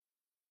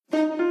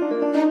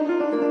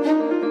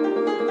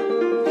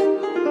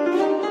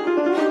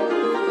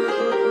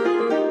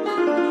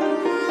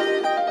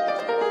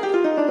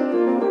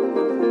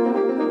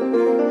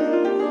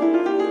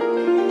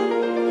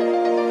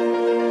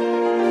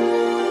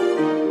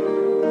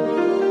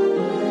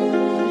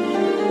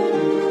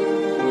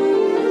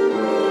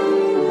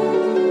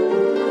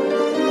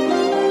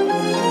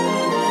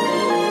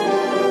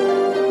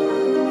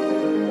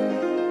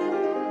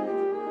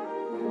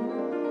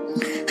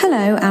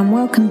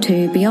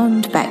to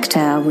Beyond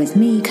Bechdel with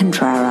me,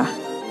 Contrara.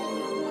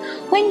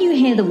 When you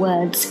hear the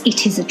words,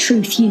 "it is a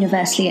truth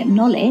universally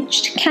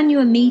acknowledged," can you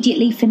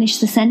immediately finish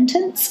the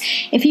sentence?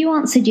 If you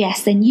answered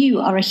yes, then you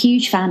are a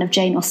huge fan of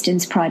Jane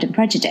Austen's Pride and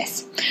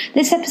Prejudice.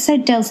 This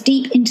episode delves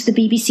deep into the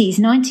BBC's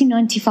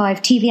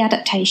 1995 TV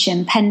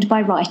adaptation penned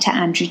by writer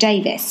Andrew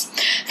Davies.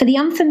 For the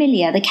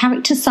unfamiliar, the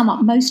characters sum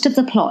up most of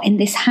the plot in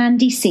this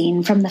handy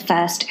scene from the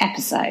first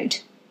episode.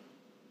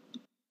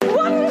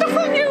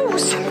 Wonderful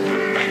news!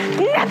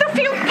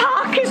 Netherfield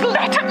Park is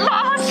let at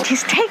last! It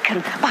is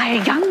taken by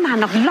a young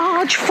man of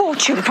large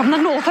fortune from the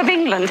north of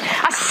England.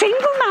 A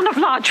single man of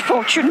large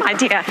fortune, my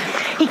dear.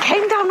 He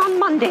came down on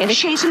Monday in a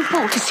chaise and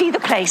four to see the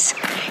place.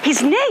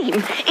 His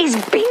name is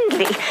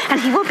Bingley, and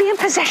he will be in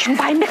possession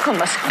by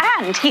Michaelmas,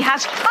 and he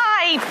has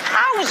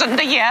 5,000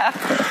 a year.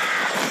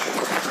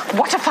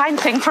 What a fine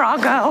thing for our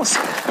girls.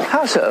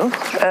 How so?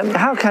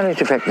 How can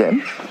it affect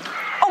them?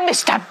 Oh,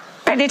 Mr.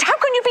 Bennet, how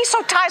can you be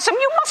so tiresome?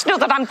 You must know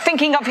that I'm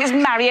thinking of his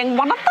marrying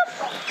one of them.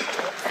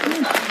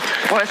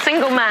 For a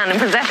single man in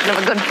possession of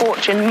a good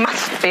fortune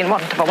must be in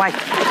want of a wife.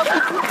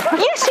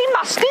 Yes, he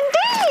must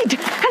indeed.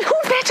 And who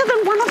better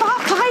than one of our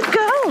 5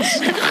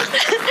 girls?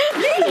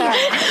 Me?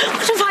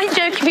 What a fine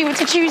joke if he were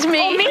to choose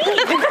me. Me?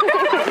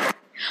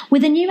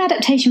 With a new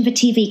adaptation for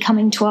TV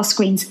coming to our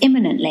screens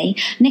imminently,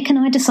 Nick and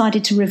I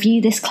decided to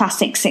review this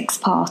classic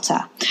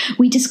 6-parter.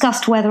 We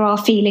discussed whether our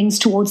feelings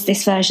towards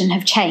this version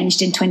have changed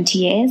in 20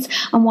 years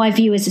and why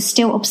viewers are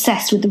still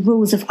obsessed with the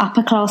rules of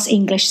upper-class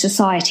English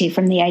society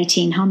from the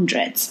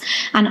 1800s.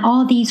 And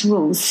are these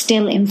rules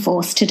still in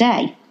force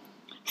today?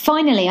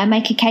 Finally, I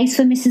make a case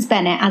for Mrs.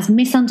 Bennet as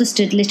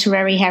misunderstood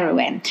literary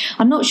heroine.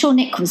 I'm not sure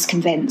Nick was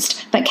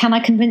convinced, but can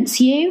I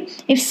convince you?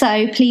 If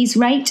so, please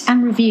rate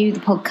and review the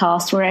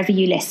podcast wherever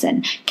you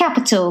listen.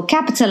 Capital,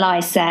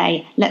 I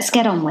say. Let's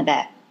get on with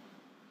it.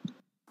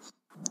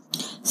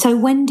 So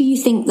when do you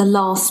think the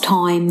last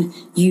time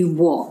you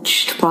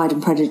watched Pride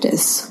and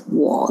Prejudice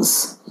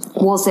was?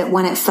 Was it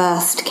when it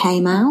first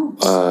came out?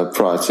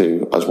 Prior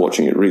to us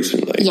watching it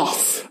recently?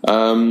 Yes.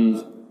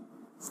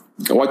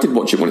 I did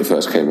watch it when it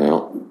first came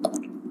out,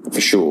 for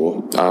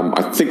sure.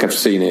 I think I've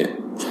seen it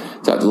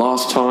that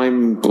last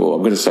time, I'm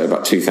going to say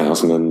about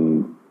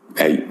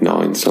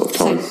 2008-9 sort of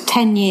time. So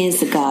 10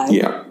 years ago.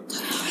 Yeah.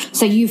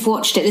 So you've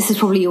watched it. This is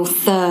probably your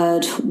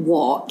 3rd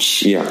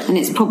watch. Yeah. And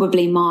it's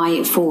probably my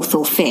 4th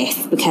or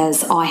 5th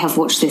because I have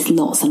watched this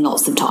lots and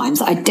lots of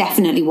times. I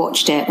definitely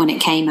watched it when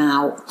it came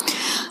out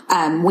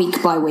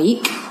week by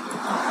week,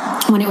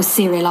 when it was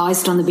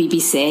serialised on the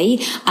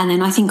BBC, and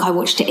then I think I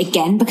watched it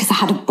again because I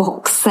had a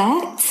box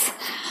set,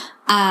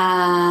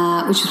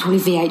 which was probably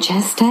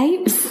VHS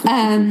tapes,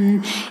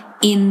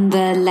 in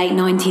the late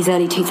 90s,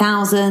 early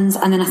 2000s,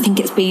 and then I think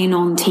it's been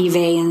on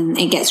TV and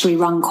it gets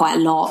rerun quite a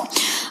lot,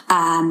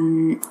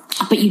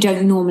 but you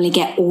don't normally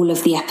get all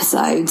of the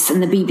episodes,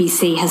 and the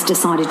BBC has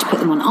decided to put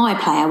them on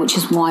iPlayer, which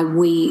is why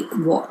we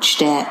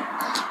watched it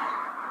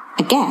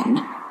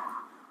again.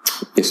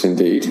 Yes,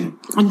 indeed.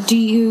 And do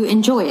you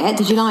enjoy it?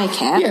 Did you like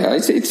it? Yeah,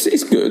 it's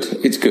good.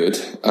 It's good.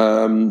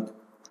 I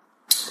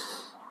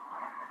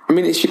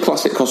mean, it's your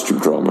classic costume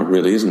drama,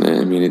 really, isn't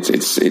it? I mean,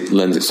 it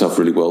lends itself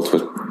really well to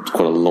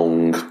quite a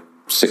long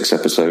 6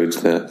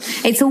 episodes there.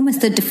 It's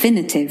almost a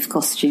definitive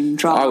costume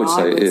drama. I would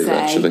say it is,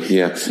 actually.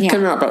 Yeah. It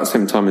came out about the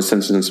same time as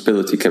Sense and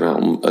Sensibility came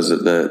out as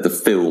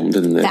the film,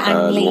 didn't it? The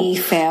Ang Lee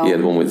film. Yeah,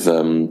 the one with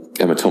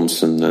Emma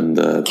Thompson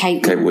and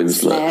Kate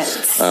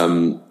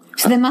Winslet.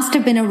 So there must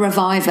have been a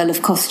revival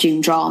of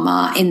costume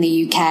drama in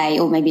the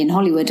UK, or maybe in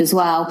Hollywood as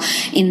well,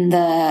 in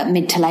the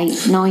mid to late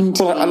 90s.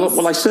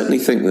 Well, I certainly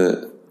think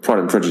that Pride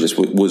and Prejudice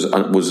was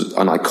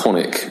an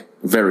iconic,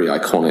 very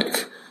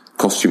iconic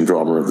costume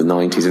drama of the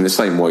 90s, in the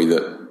same way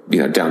that,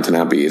 Downton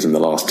Abbey is in the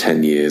last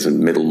 10 years and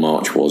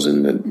Middlemarch was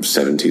in the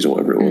 70s or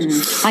whatever it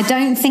was. I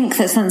don't think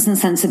that Sense and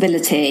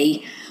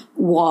Sensibility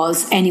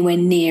was anywhere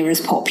near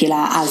as popular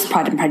as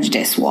Pride and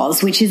Prejudice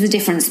was, which is the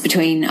difference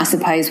between, I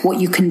suppose,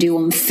 what you can do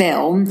on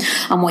film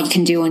and what you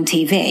can do on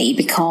TV,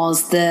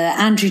 because the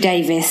Andrew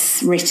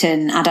Davies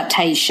written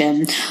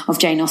adaptation of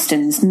Jane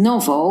Austen's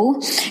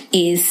novel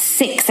is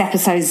 6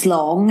 episodes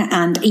long,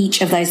 and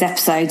each of those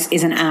episodes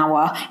is an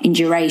hour in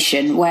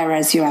duration,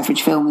 whereas your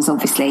average film is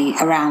obviously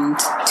around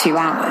 2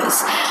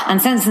 hours.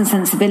 And Sense and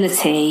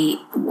Sensibility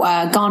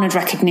garnered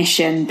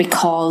recognition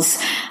because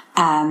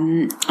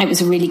it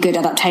was a really good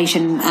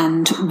adaptation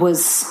and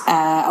was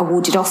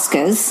awarded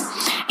Oscars,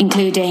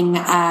 including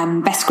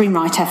Best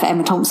Screenwriter for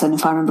Emma Thompson,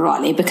 if I remember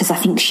rightly, because I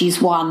think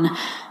she's won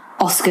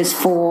Oscars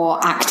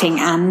for acting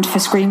and for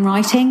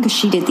screenwriting, because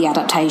she did the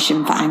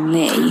adaptation for Ang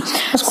Lee.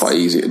 That's quite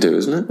easy to do,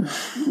 isn't it?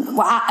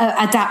 Well,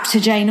 adapt to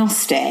Jane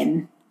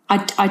Austen?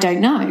 I don't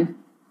know.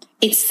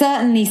 It's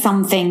certainly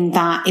something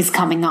that is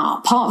coming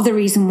up. Part of the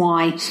reason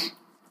why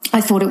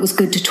I thought it was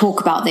good to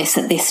talk about this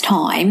at this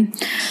time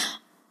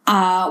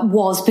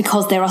was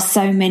because there are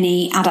so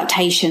many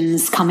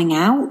adaptations coming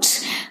out.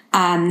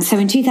 So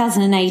in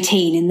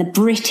 2018, in the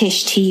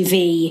British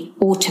TV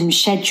autumn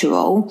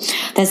schedule,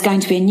 there's going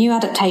to be a new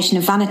adaptation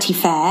of Vanity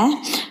Fair,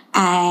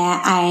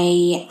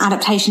 a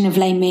adaptation of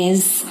Les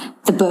Mis,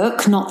 the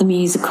book, not the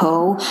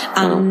musical,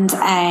 and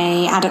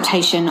a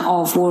adaptation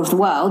of War of the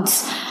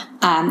Worlds,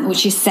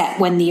 which is set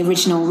when the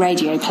original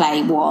radio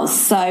play was.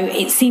 So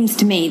it seems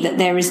to me that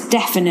there is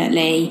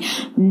definitely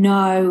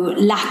no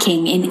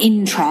lacking in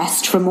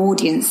interest from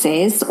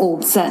audiences,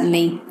 or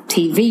certainly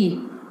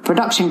TV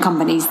production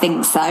companies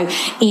think so,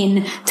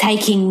 in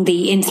taking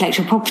the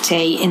intellectual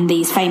property in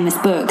these famous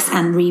books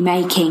and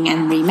remaking.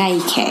 And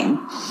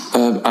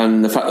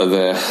the fact that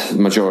they're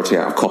majority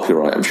out of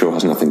copyright, I'm sure,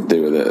 has nothing to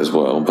do with it as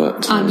well.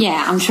 But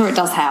yeah, I'm sure it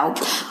does help.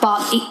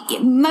 But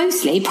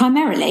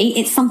primarily,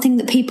 it's something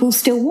that people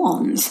still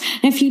want.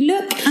 Now, if you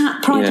look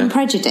at Pride and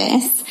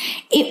Prejudice,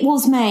 it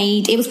was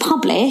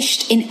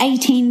published in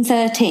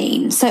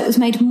 1813, so it was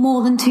made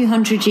more than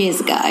 200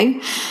 years ago.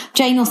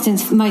 Jane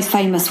Austen's most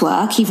famous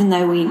work, even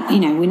though we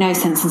know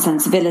Sense and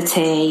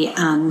Sensibility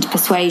and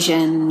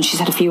Persuasion, she's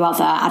had a few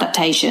other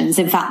adaptations.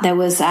 In fact, there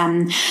was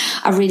a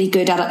really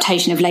good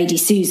adaptation of Lady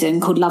Susan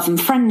called Love and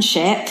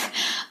Friendship,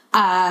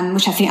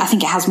 which I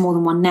think it has more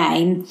than one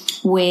name,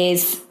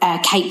 with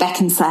Kate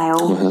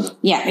Beckinsale,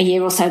 a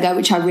year or so ago,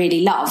 which I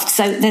really loved.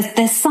 So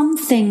there's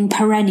something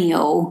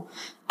perennial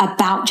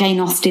about Jane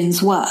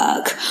Austen's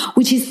work,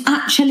 which is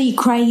actually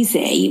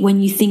crazy when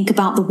you think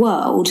about the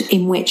world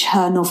in which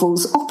her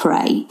novels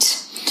operate.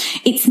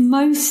 It's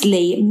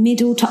mostly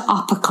middle to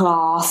upper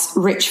class,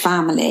 rich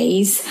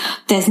families.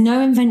 There's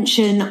no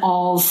invention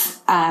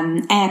of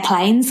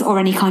airplanes or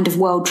any kind of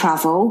world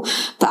travel.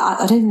 But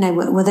I don't know,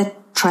 were there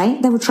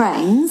trains? There were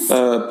trains.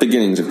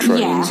 Beginnings of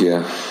trains,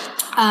 yeah.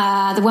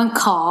 There weren't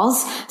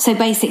cars, so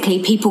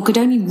basically people could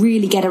only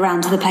really get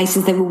around to the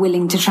places they were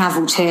willing to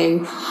travel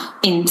to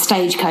in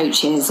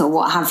stagecoaches or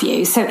what have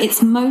you. So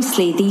it's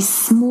mostly these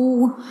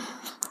small,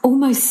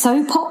 almost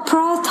soap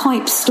opera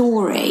type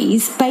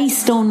stories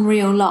based on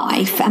real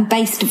life and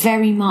based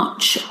very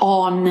much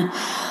on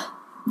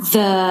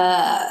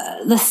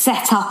the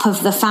setup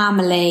of the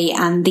family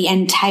and the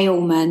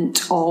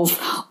entailment of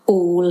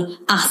all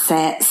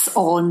assets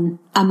on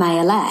a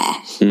male heir.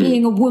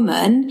 Being a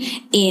woman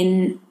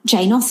in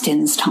Jane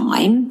Austen's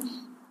time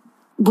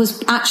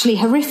was actually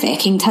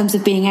horrific in terms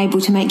of being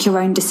able to make your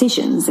own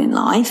decisions in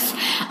life,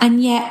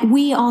 and yet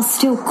we are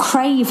still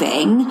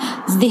craving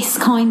this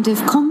kind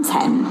of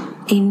content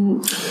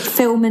in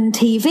film and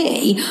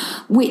TV,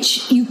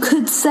 which you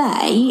could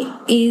say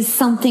is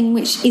something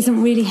which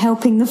isn't really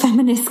helping the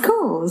feminist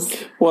cause.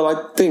 Well,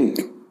 I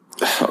think,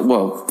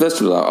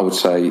 first of all, I would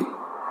say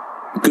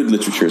good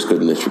literature is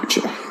good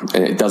literature,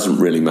 and it doesn't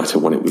really matter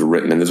when it was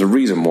written. And there's a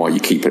reason why we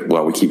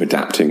keep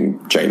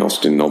adapting Jane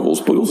Austen novels,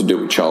 but we also do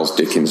it with Charles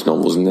Dickens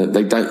novels, and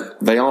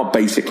they are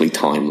basically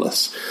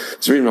timeless.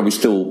 It's the reason why we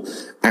still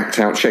act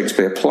out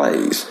Shakespeare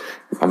plays.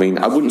 I mean,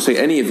 I wouldn't say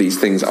any of these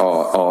things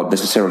are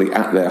necessarily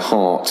at their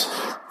heart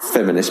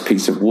feminist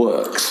piece of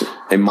works,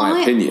 in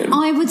my opinion.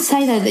 I would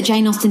say, though, that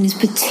Jane Austen is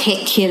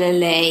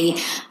particularly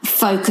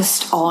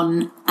focused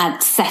on a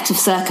set of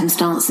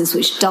circumstances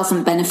which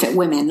doesn't benefit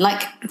women.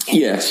 Like,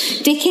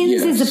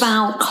 Dickens is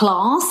about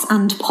class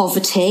and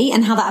poverty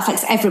and how that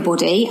affects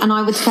everybody. And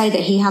I would say that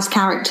he has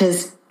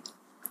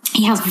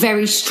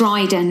very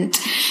strident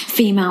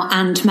female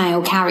and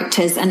male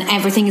characters, and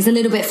everything is a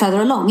little bit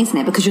further along, isn't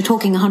it? Because you're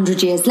talking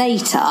 100 years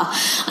later.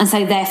 And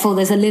so therefore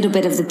there's a little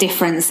bit of the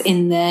difference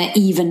in the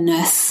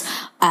evenness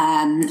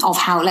of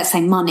how, let's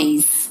say,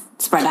 money's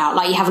spread out.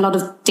 Like, you have a lot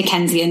of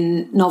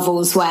Dickensian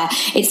novels where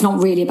it's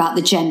not really about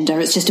the gender,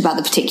 it's just about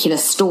the particular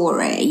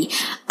story.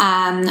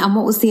 And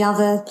what was the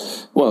other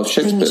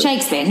thing?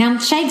 Shakespeare. Now,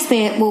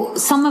 Shakespeare,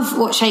 some of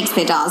what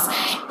Shakespeare does,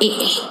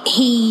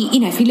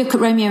 if you look at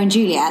Romeo and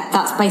Juliet,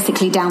 that's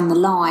basically down the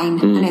line,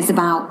 and it's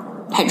about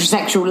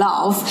heterosexual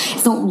love.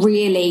 It's not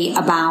really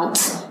about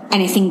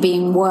anything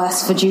being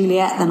worse for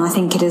Juliet than I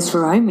think it is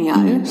for Romeo.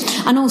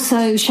 And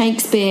also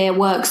Shakespeare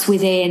works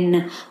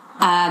within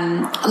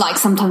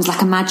sometimes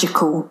like a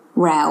magical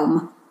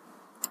realm.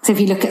 So if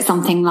you look at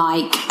something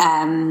like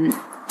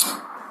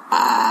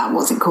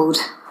what's it called,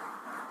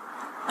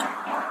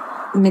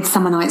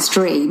 Midsummer Night's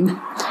Dream,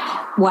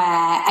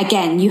 where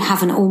again you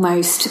have an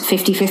almost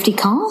 50-50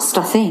 cast,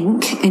 I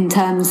think, in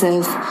terms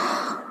of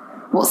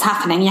what's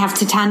happening. You have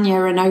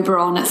Titania and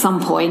Oberon at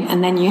some point,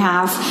 and then you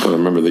have, I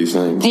remember these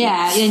names.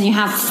 Yeah, then you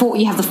have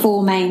the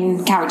four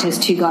main characters,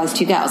 2 guys,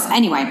 2 girls.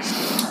 Anyway,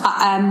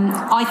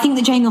 I think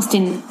that Jane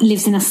Austen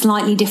lives in a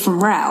slightly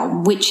different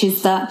realm, which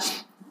is that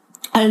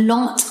a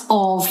lot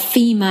of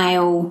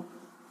female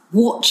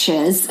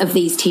watchers of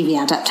these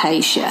TV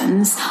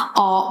adaptations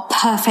are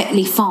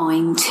perfectly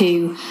fine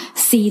to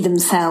see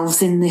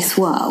themselves in this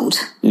world.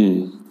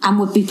 And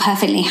would be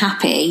perfectly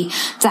happy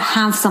to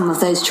have some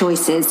of those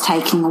choices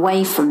taken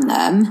away from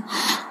them,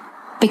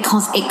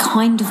 because it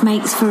kind of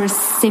makes for a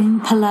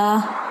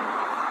simpler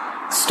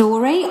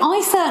story.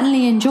 I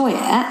certainly enjoy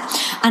it,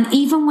 and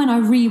even when I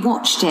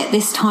rewatched it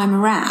this time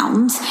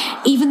around,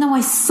 even though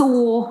I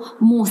saw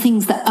more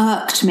things that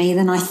irked me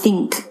than I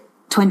think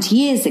 20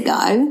 years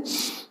ago,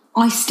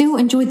 I still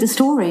enjoyed the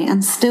story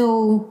and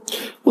still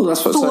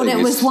thought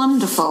it was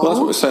wonderful. Well, that's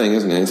what we're saying,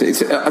 isn't it?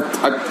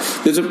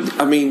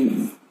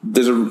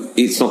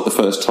 it's not the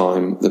first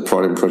time that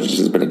Pride and Prejudice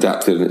has been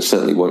adapted, and it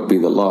certainly won't be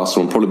the last.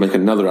 We'll probably make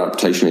another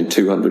adaptation in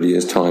 200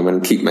 years' time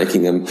and keep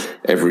making them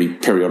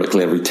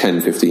periodically every 10,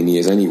 15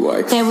 years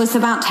anyway. There was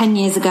about 10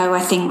 years ago, I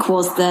think,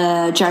 was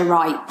the Joe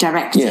Wright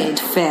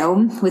directed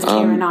film with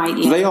Keira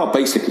Knightley. They are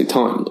basically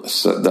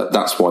timeless.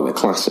 That's why they're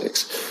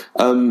classics.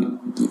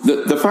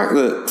 The fact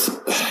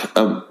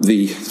that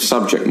the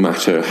subject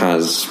matter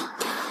has,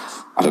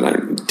 I don't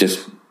know,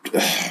 just...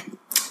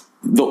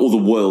 or the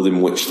world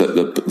in which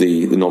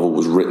the novel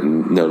was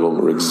written no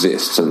longer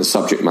exists, and the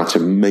subject matter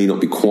may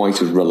not be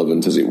quite as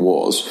relevant as it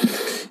was,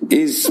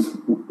 is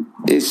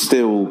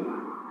still...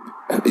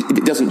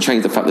 It doesn't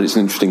change the fact that it's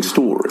an interesting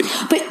story.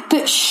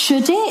 But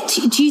should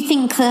it? Do you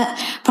think that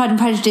Pride and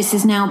Prejudice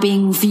is now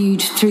being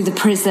viewed through the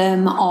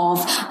prism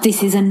of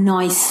this is a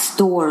nice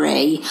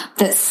story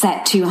that's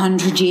set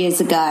 200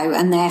 years ago,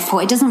 and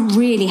therefore it doesn't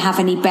really have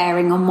any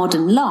bearing on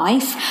modern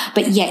life,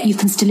 but yet you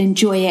can still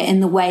enjoy it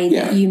in the way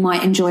that you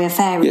might enjoy a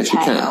fairy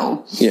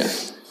tale? Yeah.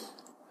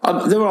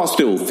 There are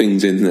still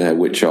things in there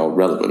which are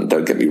relevant,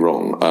 don't get me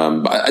wrong.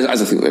 But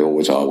as I think they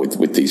always are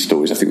with these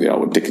stories, I think they are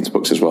with Dickens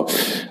books as well.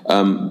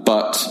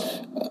 But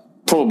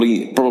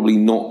probably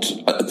not.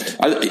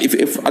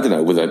 If I don't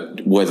know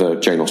whether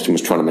Jane Austen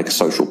was trying to make a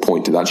social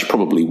point to that, she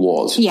probably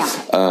was. Yeah.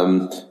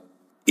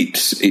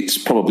 It's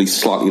probably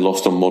slightly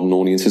lost on modern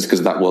audiences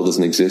because that world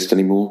doesn't exist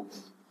anymore.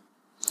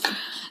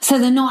 So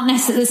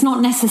it's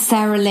not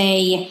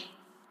necessarily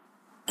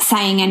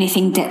saying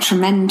anything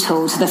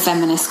detrimental to the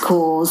feminist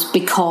cause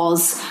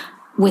because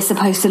we're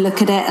supposed to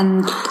look at it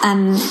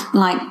and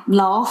like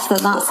laugh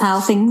that's how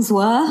things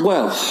were.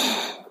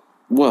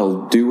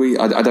 Well, do we?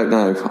 I don't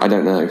know.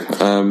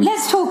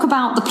 Let's talk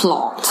about the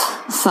plot.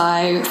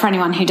 So, for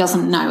anyone who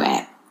doesn't know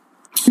it,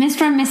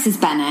 Mr. and Mrs.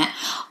 Bennet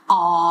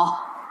are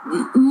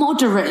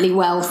moderately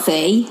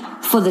wealthy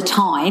for the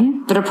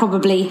time, but are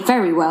probably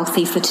very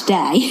wealthy for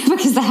today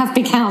because they have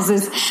big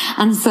houses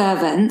and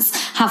servants,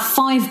 have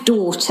 5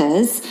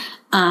 daughters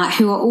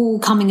who are all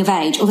coming of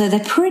age, although they're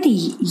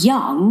pretty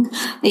young.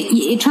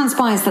 It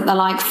transpires that they're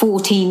like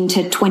 14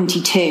 to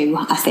 22,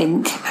 I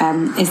think,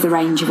 is the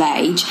range of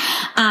age.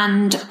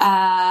 And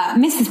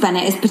Mrs.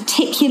 Bennet is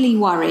particularly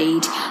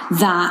worried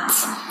that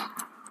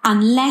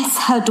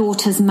unless her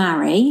daughters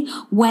marry,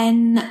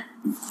 when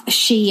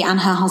she and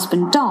her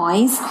husband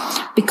dies,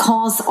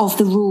 because of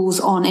the rules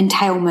on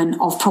entailment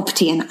of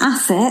property and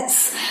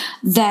assets,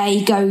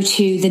 they go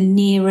to the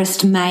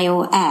nearest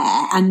male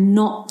heir and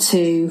not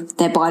to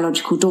their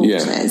biological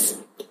daughters.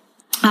 Yeah.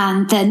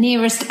 And the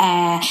nearest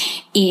heir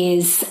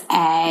is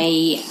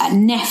a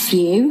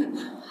nephew,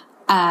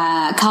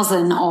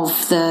 cousin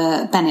of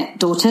the Bennet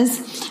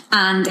daughters,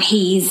 and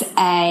he's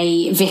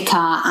a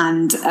vicar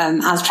and,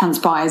 as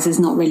transpires, is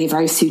not really a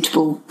very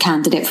suitable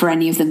candidate for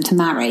any of them to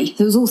marry. It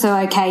was also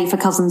okay for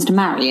cousins to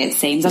marry, it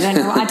seems.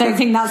 I don't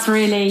think that's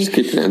really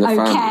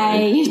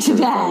okay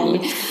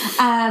today.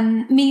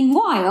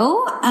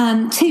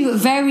 Meanwhile, 2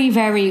 very,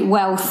 very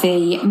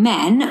wealthy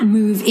men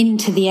move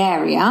into the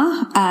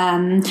area,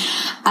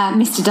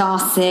 Mr.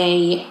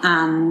 Darcy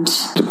and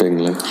Mr.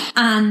 Bingley,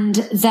 and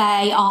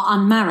they are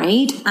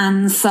unmarried,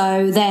 and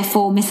so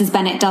therefore Mrs.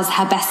 Bennet does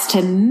her best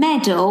to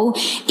meddle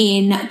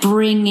in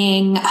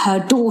bringing her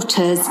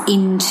daughters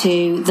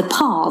into the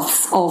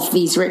paths of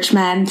these rich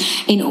men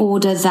in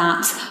order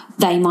that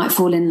they might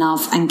fall in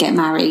love and get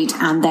married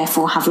and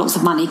therefore have lots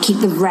of money, keep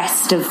the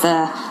rest of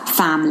the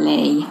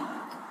family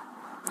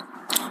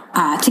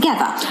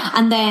together.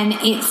 And then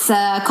it's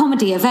a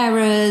comedy of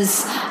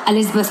errors.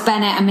 Elizabeth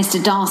Bennet and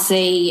Mr.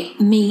 Darcy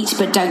meet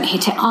but don't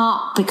hit it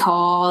up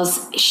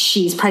because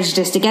she's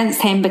prejudiced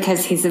against him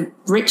because he's a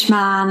rich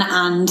man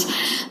and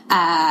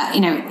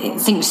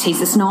thinks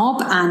he's a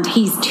snob, and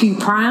he's too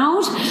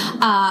proud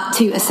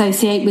to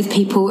associate with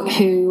people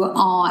who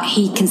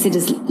he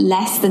considers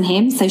less than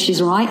him. So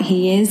she's right,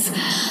 he is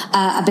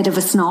a bit of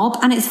a snob.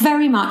 And it's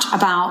very much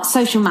about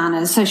social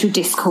manners, social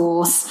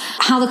discourse,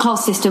 how the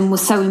class system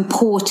was so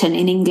important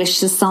in English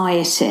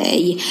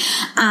society.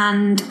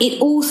 And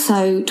it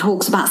also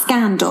talks about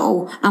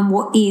scandal and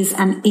what is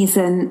and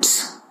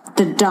isn't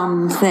the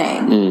done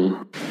thing.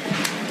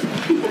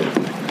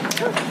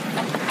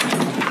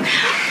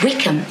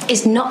 Wickham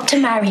is not to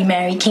marry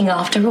Mary King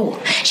after all.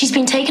 She's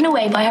been taken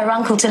away by her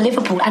uncle to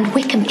Liverpool, and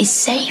Wickham is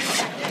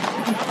safe.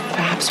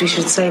 Perhaps we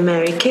should say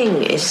Mary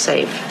King is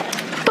safe.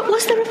 But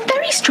was there a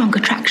very strong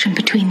attraction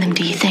between them,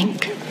 do you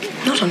think?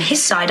 Not on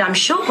his side, I'm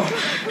sure.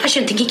 I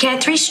shouldn't think he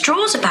cared 3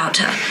 straws about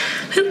her.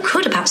 Who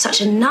could about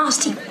such a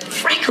nasty,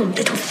 freckled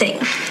little thing?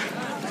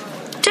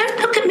 Don't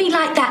look at me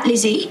like that,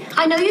 Lizzie.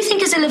 I know you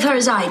think as ill of her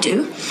as I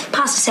do.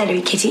 Pass the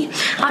celery, Kitty.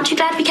 Aren't you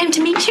glad we came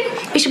to meet you?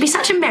 We shall be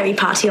such a merry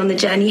party on the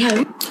journey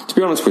home. To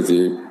be honest with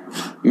you,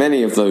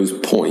 many of those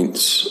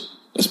points,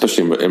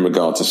 especially in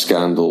regard to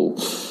scandal,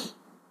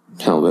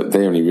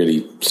 they only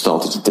really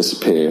started to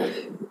disappear,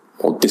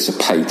 or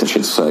dissipate, I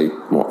should say,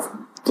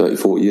 30,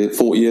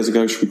 40 years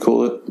ago, should we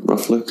call it,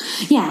 roughly?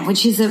 Yeah,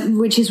 which is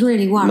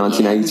really worrying.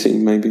 1980,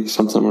 maybe,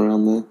 sometime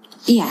around there.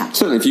 Yeah.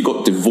 Certainly, if you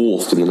got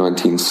divorced in the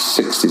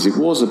 1960s, it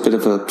was a bit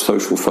of a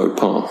social faux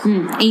pas.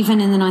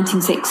 Even in the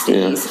 1960s.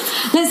 Yeah.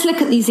 Let's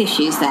look at these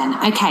issues then.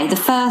 Okay, the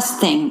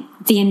first thing,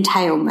 the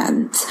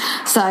entailment.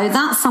 So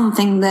that's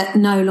something that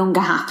no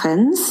longer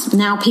happens.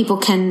 Now people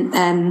can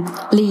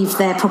leave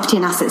their property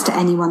and assets to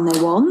anyone they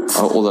want.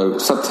 Although,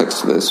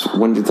 subtext to this,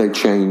 when did they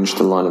change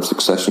the line of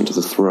succession to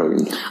the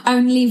throne?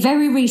 Only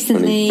very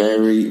recently.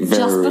 Very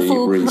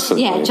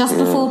recently. Yeah, just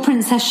before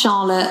Princess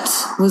Charlotte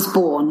was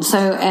born.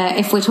 So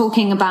if we're talking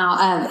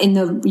about in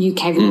the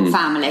UK royal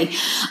family,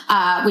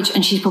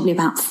 and she's probably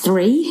about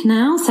 3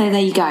 now. So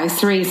there you go,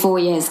 3-4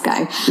 years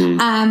ago.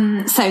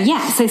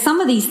 So some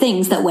of these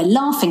things that we're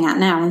laughing at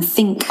now and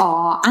think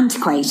are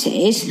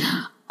antiquated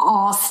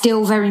are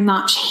still very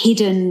much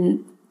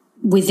hidden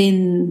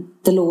within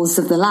the laws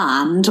of the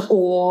land,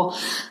 or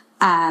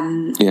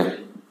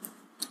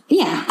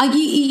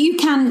you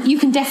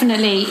can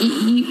definitely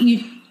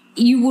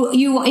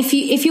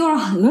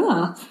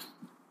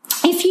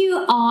if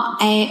you are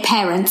a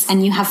parent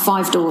and you have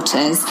 5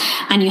 daughters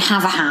and you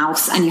have a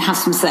house and you have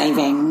some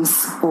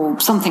savings or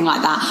something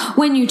like that,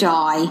 when you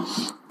die,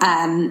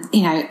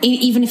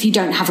 even if you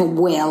don't have a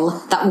will,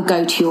 that will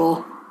go to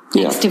your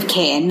next of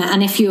kin.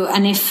 And if you're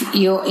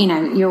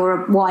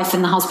a wife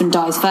and the husband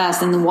dies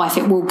first, then the wife,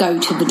 it will go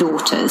to the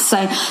daughters.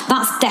 So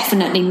that's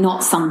definitely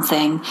not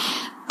something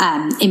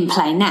in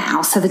play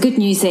now. So the good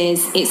news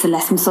is it's a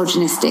less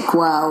misogynistic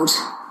world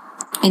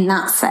in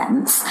that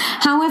sense.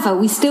 However,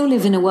 we still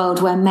live in a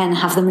world where men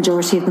have the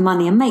majority of the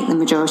money and make the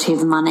majority of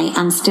the money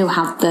and still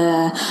have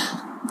the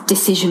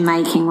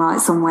decision-making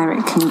rights on where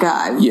it can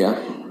go. Yeah.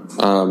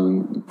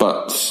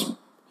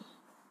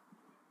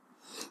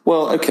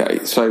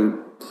 So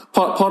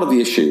part of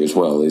the issue as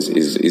well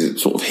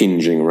is sort of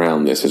hinging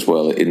around this as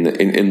well.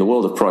 In the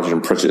world of Pride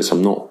and Prejudice,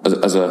 I'm not,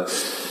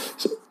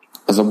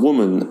 as a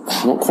woman,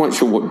 I'm not quite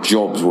sure what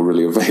jobs were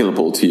really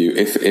available to you,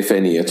 if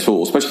any at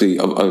all, especially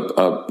a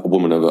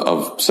woman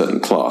of certain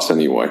class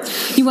anyway.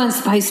 You weren't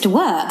supposed to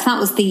work. That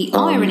was the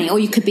irony. Or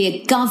you could be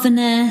a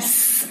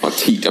governess. I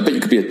bet you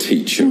could be a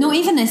teacher. Not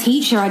even a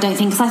teacher, I don't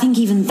think, because I think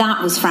even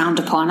that was frowned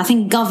upon. I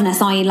think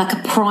governess, i.e. like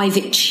a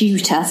private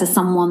tutor to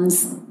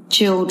someone's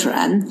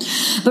children.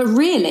 But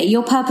really,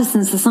 your purpose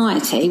in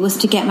society was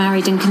to get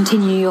married and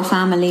continue your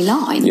family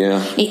line.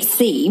 Yeah. It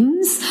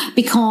seems,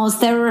 because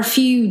there are a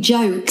few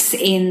jokes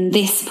in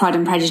this Pride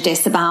and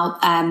Prejudice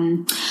about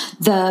one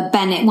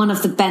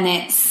of the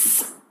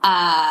Bennet's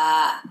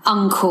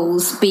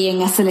uncles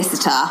being a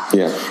solicitor,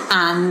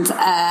 and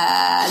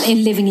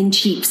living in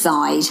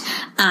Cheapside,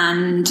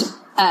 and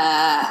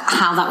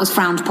how that was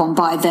frowned upon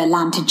by the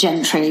landed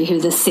gentry, who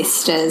are the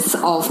sisters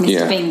of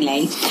Mr.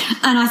 Bingley.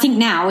 And I think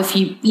now, if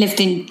you lived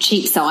in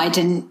Cheapside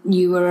and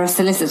you were a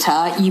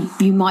solicitor,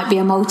 you might be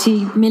a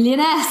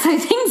multi-millionaire. So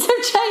things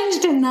have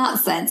changed in that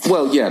sense.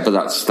 Well, yeah, but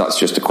that's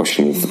just a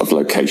question of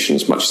location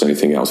as much as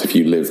anything else. If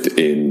you lived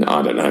in,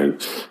 I don't know,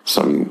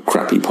 some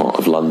crappy part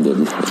of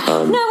London. No,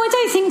 I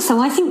don't think so.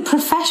 I think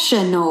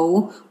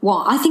professional.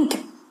 I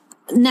think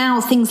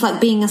now things like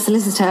being a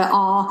solicitor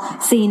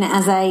are seen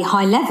as a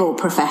high-level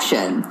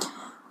profession,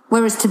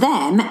 whereas to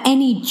them,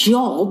 any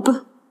job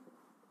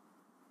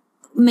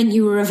meant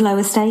you were of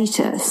lower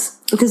status,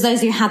 because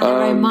those who had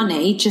their own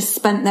money just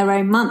spent their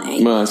own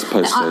money. Well, I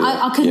suppose so.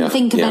 I couldn't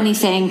think of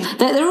anything.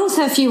 There are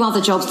also a few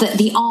other jobs. That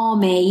the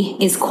army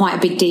is quite a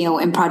big deal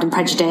in Pride and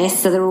Prejudice.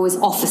 So there are always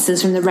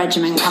officers from the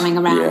regiment coming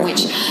around,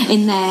 which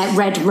in their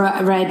red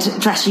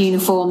dress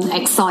uniform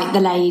excite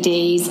the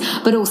ladies.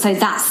 But also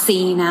that's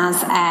seen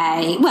as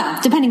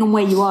depending on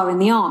where you are in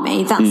the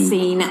army, that's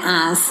seen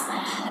as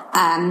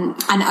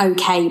an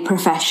okay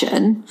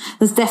profession.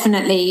 There's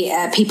definitely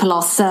people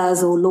are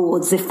sirs or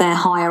lords if they're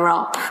higher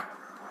up,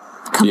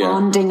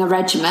 commanding a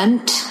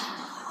regiment.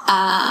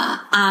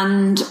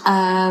 And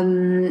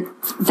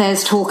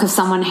there's talk of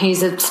someone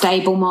who's a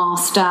stable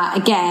master.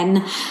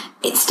 Again,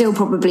 it's still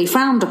probably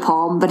frowned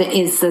upon, but it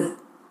is a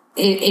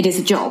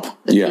job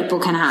that people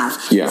can have.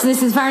 Yeah. So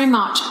this is very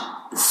much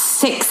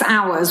 6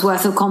 hours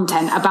worth of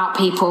content about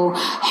people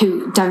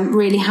who don't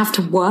really have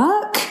to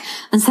work.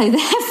 And so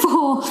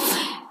therefore,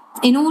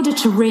 in order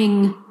to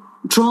wring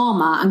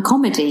drama and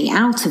comedy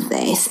out of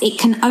this, it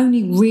can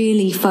only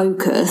really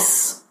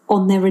focus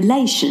on their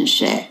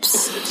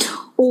relationships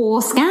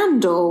or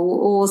scandal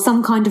or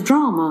some kind of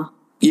drama.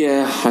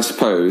 Yeah, I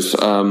suppose.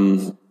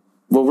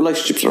 Well,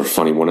 relationships are a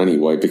funny one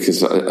anyway,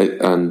 because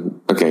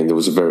again, there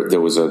was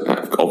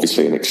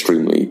obviously an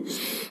extremely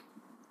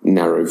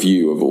narrow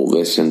view of all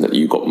this, and that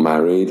you got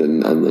married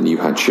and then you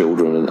had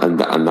children and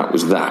that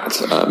was that.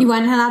 You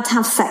weren't allowed to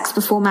have sex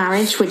before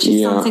marriage, which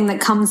is something that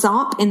comes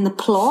up in the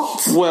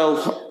plot.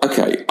 Well,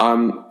 okay.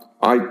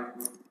 I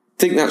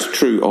think that's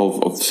true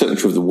certainly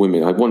true of the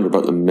women. I wonder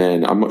about the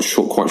men. I'm not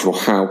quite sure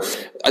how.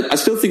 I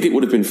still think it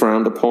would have been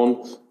frowned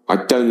upon. I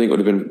don't think it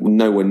would have been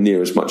nowhere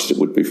near as much as it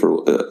would be for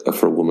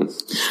a woman.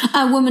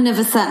 A woman of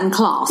a certain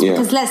class. Yeah.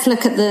 Because let's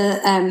look at the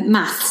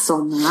maths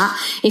on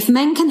that. If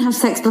men can have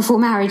sex before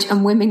marriage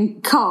and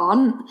women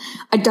can't,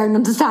 I don't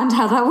understand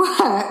how that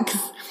works.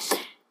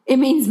 It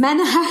means men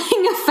are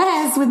having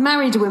affairs with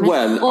married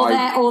women,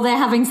 or they're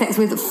having sex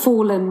with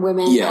fallen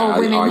women, or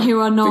women who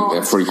are not. I think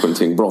they're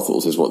frequenting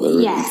brothels is what they're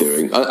really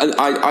doing.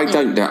 I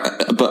don't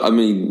doubt, but I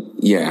mean,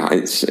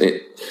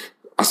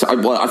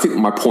 I think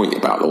my point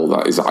about all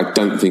that is that I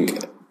don't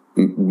think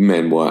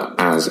men were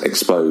as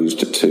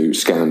exposed to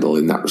scandal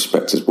in that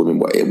respect as women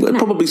were. It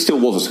probably still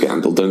was a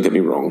scandal, don't get me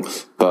wrong,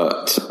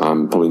 but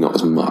probably not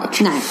as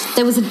much. No,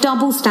 there was a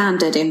double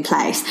standard in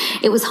place.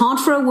 It was hard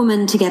for a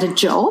woman to get a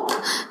job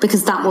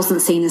because that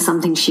wasn't seen as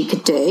something she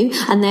could do,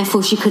 and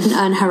therefore she couldn't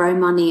earn her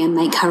own money and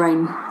make her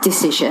own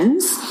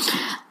decisions.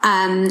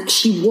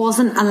 She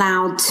wasn't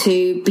allowed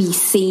to be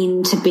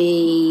seen to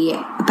be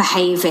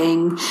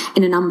behaving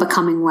in an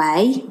unbecoming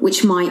way,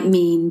 which might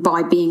mean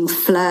by being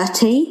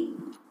flirty.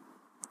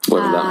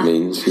 Whatever that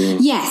means. Yeah.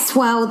 Yes,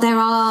 well, there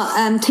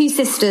are two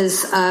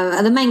sisters.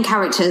 The main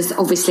characters,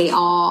 obviously,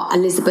 are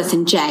Elizabeth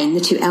and Jane, the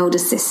two elder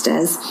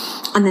sisters.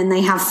 And then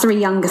they have three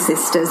younger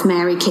sisters,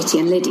 Mary, Kitty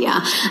and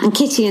Lydia. And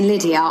Kitty and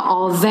Lydia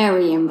are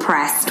very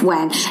impressed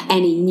when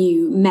any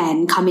new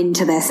men come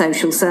into their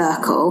social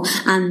circle.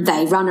 And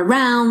they run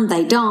around,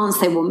 they dance,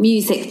 they want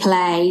music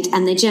played.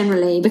 And they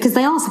generally, because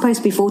they are supposed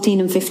to be 14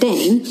 and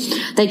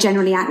 15, they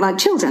generally act like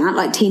children, act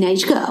like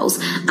teenage girls.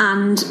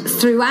 And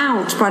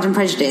throughout Pride and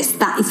Prejudice,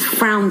 that is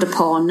frowned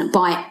upon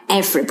by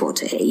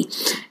everybody.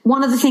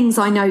 One of the things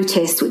I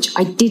noticed, which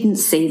I didn't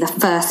see the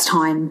first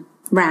time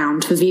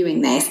round for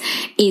viewing this,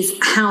 is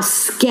how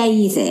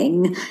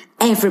scathing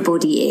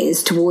everybody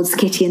is towards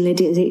Kitty and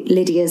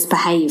Lydia's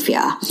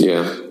behaviour.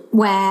 Yeah.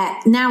 Where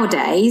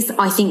nowadays,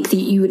 I think that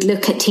you would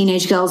look at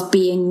teenage girls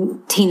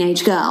being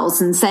teenage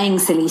girls and saying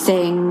silly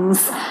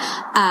things,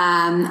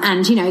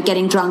 and,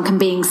 getting drunk and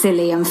being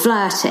silly and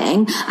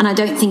flirting. And I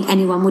don't think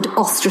anyone would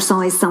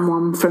ostracise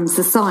someone from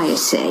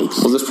society.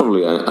 Well, there's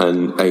probably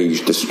an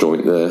age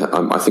disjoint there.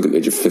 I think at the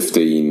age of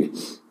 15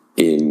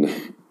 in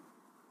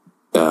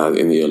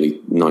the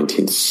early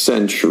 19th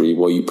century,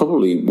 well, you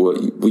probably were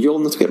you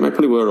old enough to get married?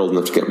 Probably were old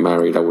enough to get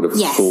married, I would have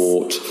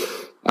thought,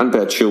 and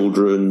bear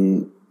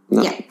children.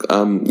 No,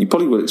 you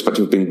probably would expect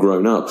to have been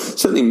grown up.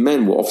 Certainly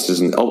men were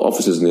officers in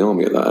the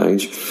army at that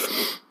age.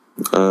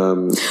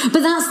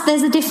 But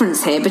there's a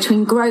difference here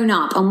between grown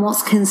up and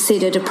what's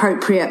considered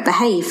appropriate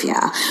behaviour.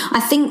 I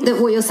think that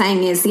what you're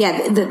saying is,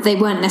 that they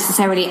weren't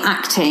necessarily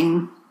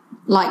acting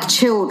like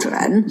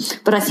children,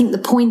 but I think the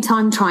point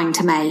I'm trying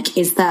to make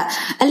is that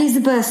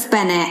Elizabeth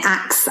Bennet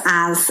acts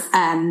as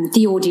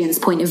the audience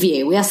point of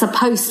view. We are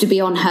supposed to be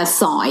on her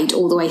side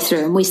all the way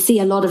through, and we see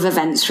a lot of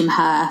events from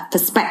her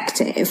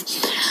perspective.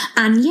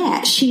 And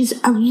yet she's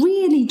a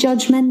really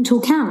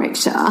judgmental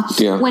character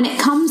when it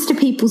comes to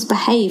people's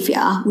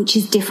behaviour, which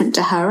is different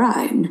to her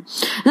own.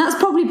 And that's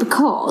probably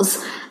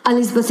because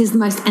Elizabeth is the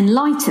most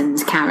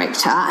enlightened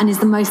character and is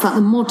the most like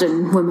the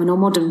modern woman or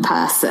modern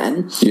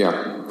person.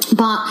 Yeah.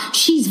 But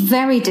she's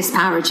very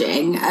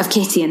disparaging of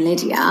Kitty and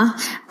Lydia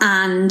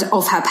and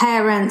of her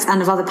parents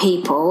and of other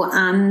people.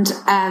 And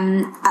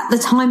at the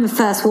time of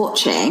first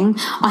watching,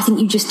 I think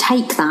you just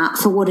take that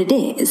for what it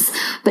is.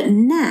 But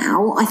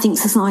now I think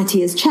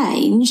society has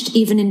changed,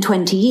 even in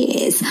 20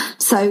 years.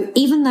 So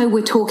even though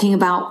we're talking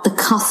about the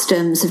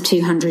customs of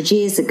 200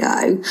 years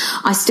ago,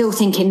 I still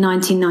think in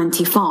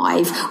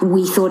 1995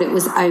 we thought it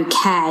was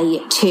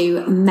okay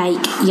to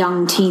make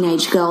young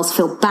teenage girls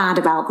feel bad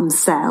about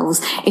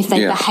themselves if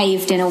they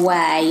behaved in a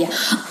way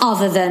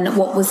other than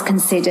what was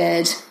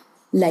considered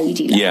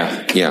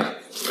ladylike. Well,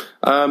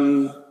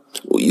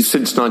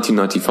 since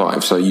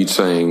 1995, so you'd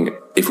saying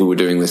if we were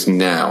doing this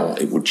now,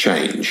 it would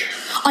change?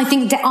 I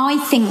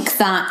think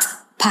that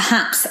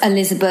perhaps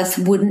Elizabeth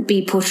wouldn't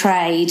be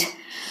portrayed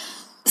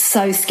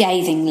so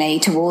scathingly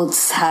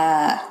towards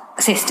her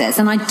sisters.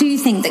 And I do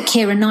think that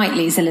Keira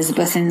Knightley's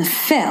Elizabeth in the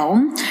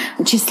film,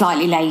 which is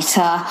slightly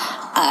later,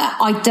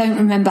 I don't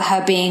remember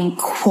her being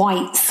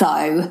quite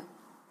so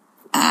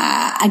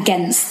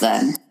against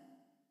them.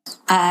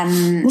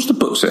 What's the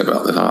book say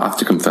about this? I have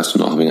to confess to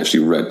not having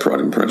actually read Pride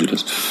and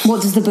Prejudice.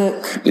 What does the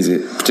book? Is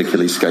it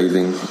particularly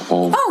scathing?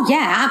 Oh,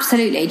 yeah,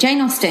 absolutely.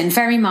 Jane Austen,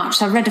 very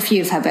much. I've read a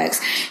few of her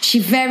books. She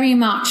very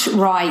much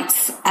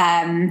writes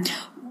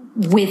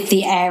with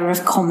the air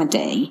of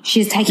comedy.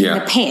 She's taking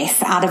the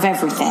piss out of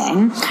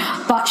everything,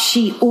 but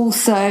she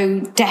also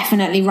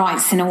definitely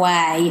writes in a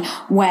way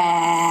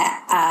where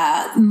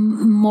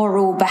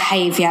moral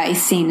behaviour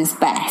is seen as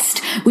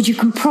best, which you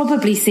can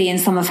probably see in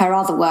some of her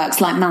other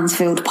works like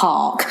Mansfield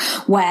Park,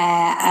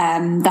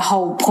 where the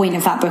whole point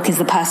of that book is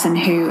the person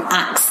who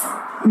acts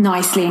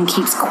nicely and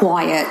keeps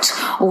quiet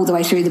all the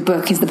way through the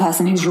book is the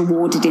person who's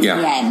rewarded in the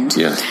end.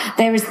 Yeah.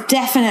 There is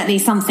definitely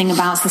something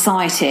about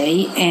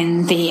society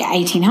in the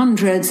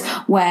 1800s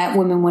where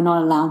women were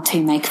not allowed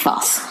to make a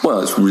fuss.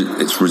 Well, it's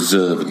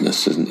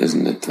reservedness,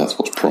 isn't it? That's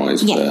what's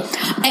prized there.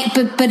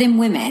 But in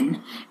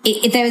women,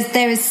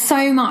 there is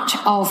so much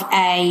of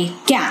a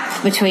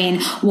gap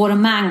between what a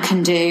man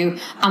can do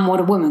and what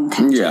a woman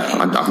can do. Yeah,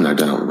 I've no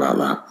doubt about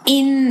that.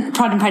 In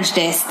Pride and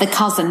Prejudice, the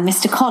cousin,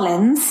 Mr.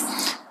 Collins,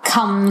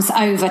 comes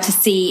over to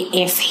see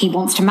if he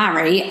wants to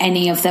marry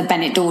any of the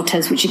Bennet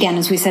daughters, which again,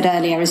 as we said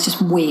earlier, is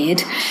just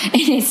weird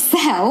in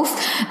itself.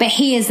 But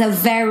he is a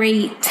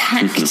very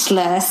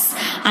tactless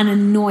and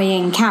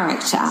annoying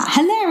character.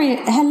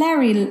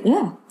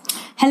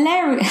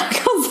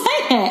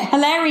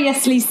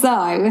 Hilariously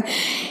so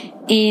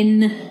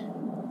in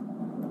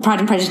Pride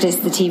and Prejudice,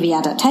 the TV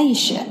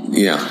adaptation.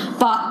 Yeah.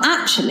 But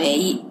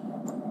actually,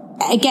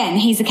 again,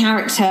 he's a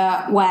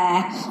character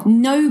where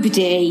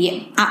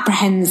nobody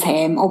apprehends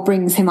him or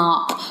brings him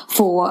up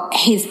for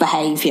his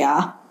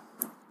behaviour,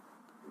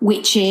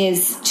 which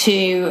is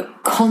to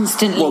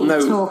constantly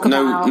talk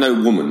about... No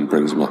woman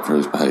brings him up for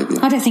his behaviour.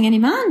 I don't think any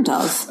man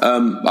does. A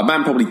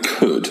man probably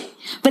could.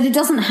 But it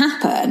doesn't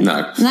happen.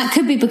 No. And that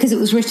could be because it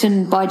was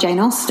written by Jane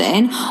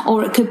Austen,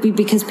 or it could be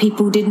because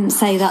people didn't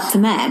say that to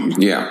men.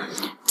 Yeah.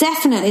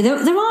 Definitely.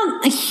 There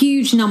aren't a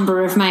huge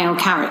number of male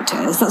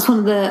characters. That's one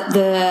of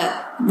the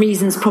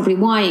reasons probably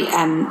why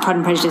Pride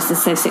and Prejudice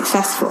is so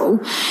successful,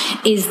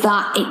 is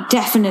that it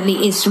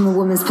definitely is from a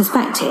woman's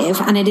perspective,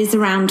 and it is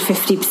around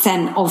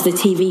 50% of the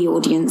TV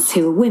audience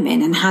who are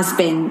women and has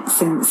been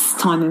since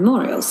time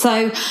immemorial.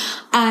 So,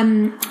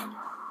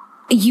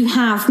 you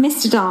have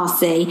Mr.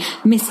 Darcy,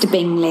 Mr.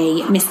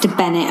 Bingley, Mr.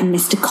 Bennet and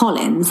Mr.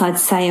 Collins, I'd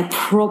say are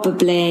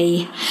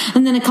probably,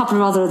 and then a couple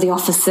of other of the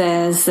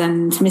officers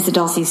and Mr.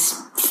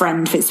 Darcy's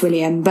friend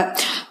Fitzwilliam.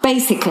 But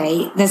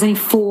basically, there's only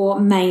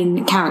 4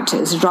 main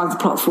characters who drive the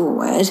plot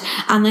forward,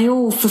 and they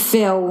all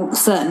fulfill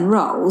certain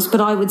roles.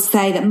 But I would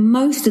say that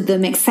most of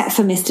them, except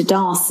for Mr.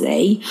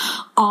 Darcy,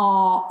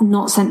 are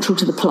not central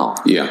to the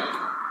plot. Yeah.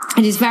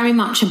 It is very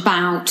much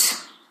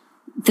about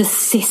the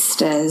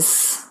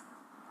sisters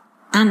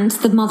and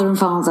the mother and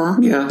father,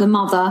 the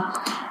mother,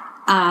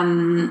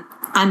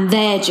 and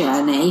their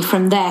journey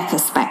from their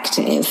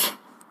perspective.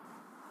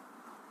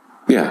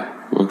 Yeah.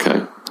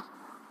 Okay.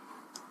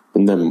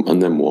 And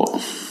then what?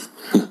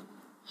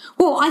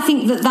 Well, I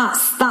think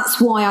that's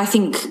why I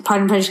think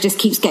Pride and Prejudice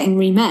keeps getting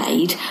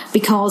remade,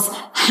 because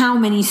how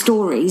many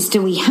stories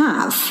do we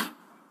have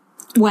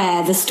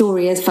where the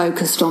story is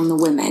focused on the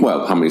women?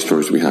 Well, how many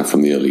stories do we have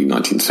from the early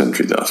 19th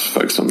century that's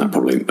focused on that?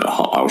 Probably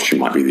she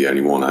might be the only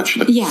one,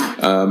 actually. Yeah.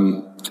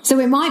 So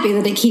it might be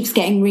that it keeps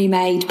getting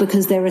remade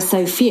because there are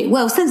so few.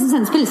 Well, Sense and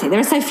Sensibility, there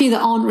are so few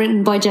that aren't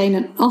written by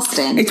Jane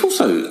Austen. It's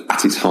also,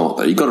 at its heart,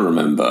 though, you've got to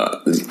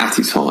remember, at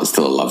its heart, it's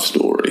still a love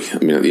story. I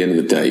mean, at the end of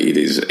the day, it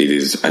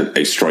is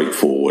a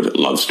straightforward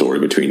love story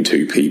between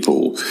two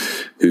people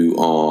who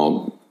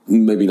are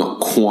maybe not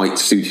quite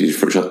suited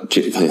for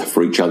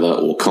each other,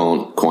 or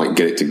can't quite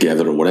get it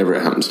together, or whatever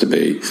it happens to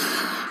be,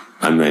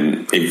 and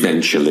then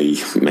eventually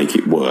make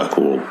it work,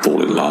 or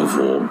fall in love,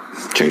 or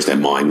change their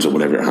minds, or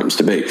whatever it happens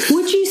to be.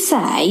 Would you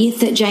say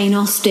that Jane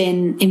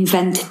Austen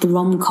invented the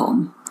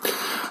rom-com?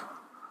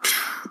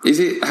 Is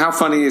it? How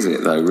funny is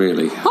it, though,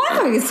 really? I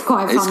think it's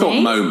quite funny. It's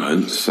got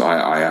moments,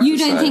 I have to say. You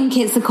don't think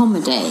it's a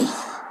comedy?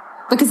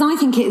 Because I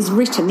think it is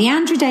written. The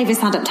Andrew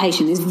Davies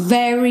adaptation is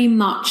very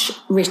much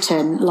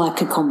written like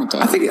a comedy.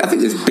 I think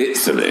there's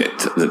bits of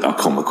it that are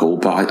comical,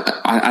 but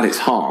at its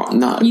heart,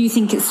 no. You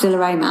think it's still a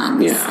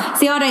romance? Yeah.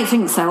 See, I don't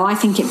think so. I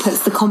think it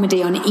puts the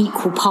comedy on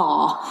equal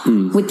par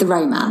with the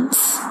romance.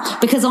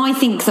 Because I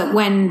think that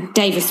when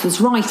Davies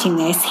was writing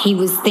this, he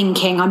was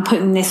thinking, I'm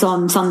putting this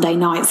on Sunday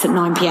nights at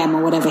 9 p.m.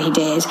 or whatever he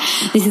did.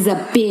 This is a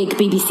big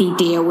BBC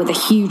deal with a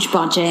huge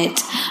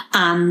budget,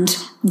 and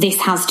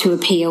this has to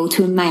appeal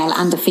to a male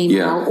and a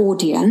female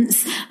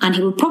audience. And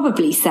he would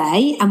probably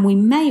say, and we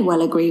may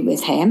well agree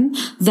with him,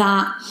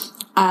 that,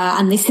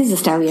 and this is a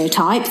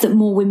stereotype, that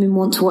more women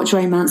want to watch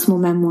romance, more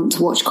men want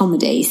to watch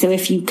comedy. So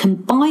if you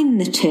combine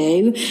the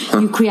two,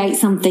 you create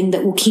something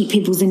that will keep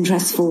people's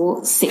interest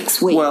for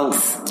 6 weeks. Well,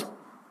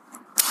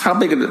 how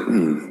big are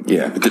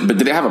but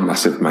did it have a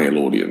massive male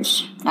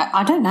audience?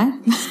 I don't know.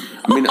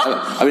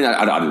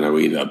 I don't know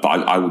either, but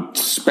I would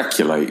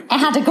speculate it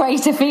had a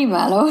greater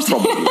female audience.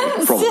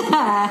 Probably.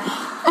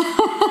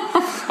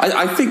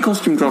 I think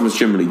costume dramas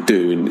generally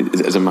do,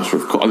 as a matter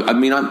of course.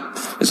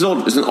 It's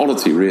an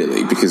oddity,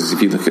 really, because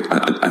if you look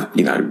at,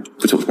 we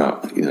talked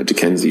about,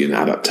 Dickensian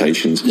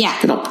adaptations. Yeah.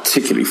 They're not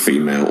particularly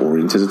female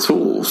oriented at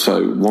all.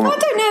 So why? I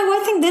don't know.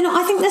 I think they're not.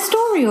 I think they're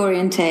story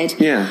oriented.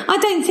 Yeah. I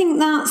don't think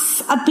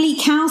that's a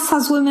Bleak House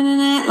has women in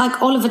it.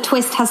 Like Oliver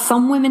Twist has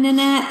some women in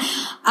it.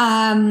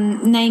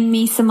 Name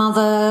me some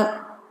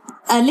other.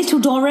 Little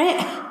Dorrit.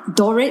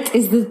 Dorrit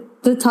is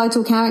the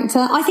title character.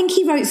 I think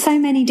he wrote so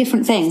many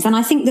different things, and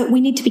I think that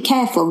we need to be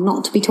careful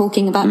not to be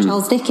talking about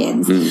Charles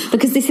Dickens,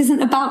 because this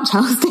isn't about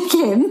Charles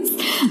Dickens.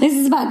 This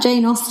is about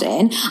Jane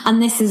Austen,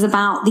 and this is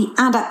about the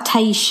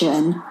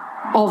adaptation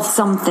of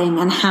something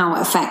and how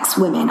it affects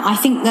women. I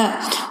think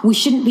that we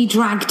shouldn't be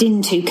dragged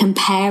into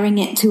comparing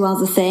it to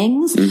other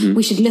things. Mm-hmm.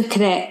 We should look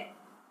at it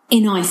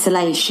in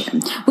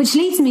isolation, which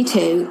leads me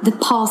to the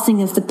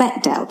passing of the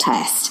Bechdel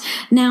test.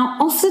 Now,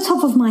 off the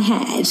top of my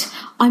head,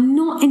 I'm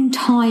not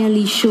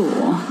entirely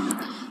sure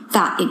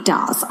that it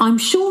does. I'm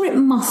sure it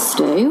must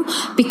do,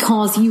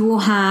 because you will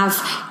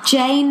have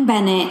Jane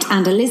Bennet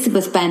and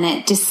Elizabeth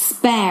Bennet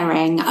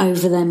despairing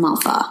over their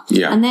mother.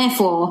 Yeah. And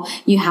therefore,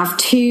 you have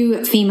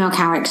two female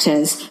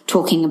characters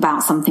talking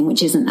about something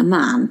which isn't a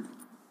man.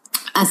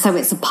 And so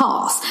it's a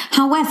pass.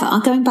 However,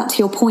 going back to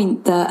your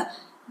point that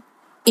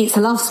it's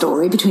a love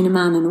story between a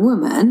man and a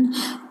woman,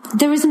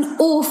 there is an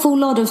awful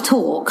lot of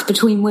talk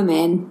between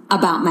women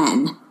about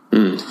men.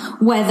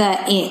 Whether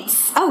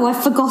it's,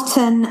 I've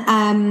forgotten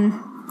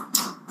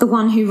the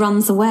one who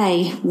runs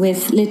away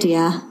with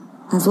Lydia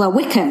as well,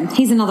 Wickham.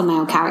 He's another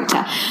male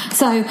character.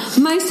 So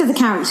most of the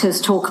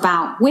characters talk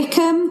about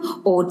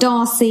Wickham or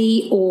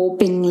Darcy or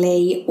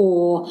Bingley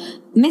or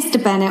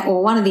Mr. Bennet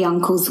or one of the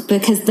uncles,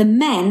 because the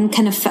men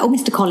can affect, or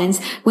Mr.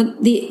 Collins,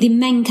 when the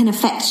men can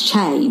affect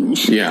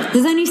change. Yeah.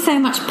 There's only so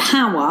much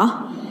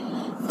power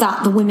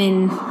that the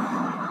women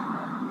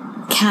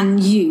can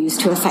use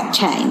to affect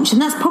change.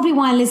 And that's probably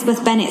why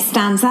Elizabeth Bennet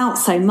stands out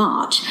so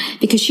much,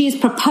 because she is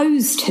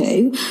proposed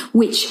to,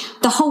 which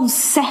the whole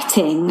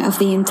setting of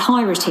the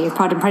entirety of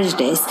Pride and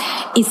Prejudice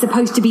is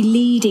supposed to be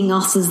leading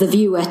us as the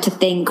viewer to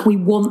think we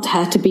want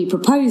her to be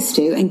proposed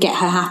to and get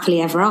her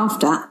happily ever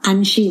after,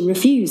 and she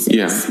refuses,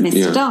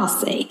 Mr.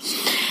 Darcy.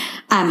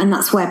 And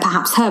that's where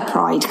perhaps her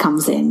pride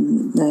comes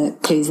in, the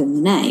clues in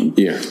the name.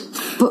 Yeah.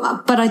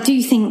 But I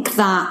do think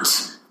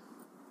that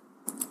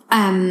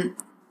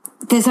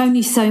there's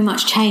only so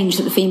much change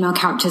that the female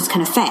characters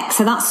can affect.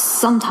 So that's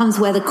sometimes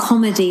where the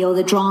comedy or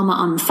the drama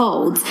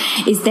unfolds,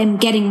 is them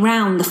getting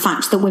round the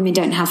fact that women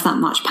don't have that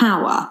much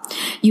power.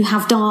 You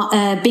have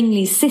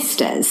Bingley's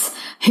sisters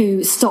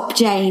who stop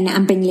Jane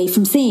and Bingley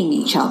from seeing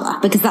each other,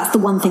 because that's the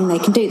one thing they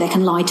can do. They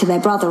can lie to their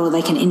brother, or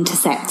they can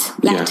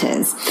intercept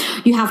letters.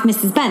 Yeah. You have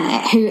Mrs.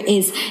 Bennet, who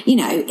is,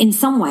 in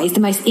some ways the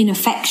most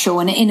ineffectual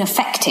and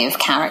ineffective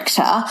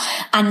character,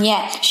 and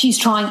yet she's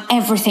trying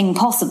everything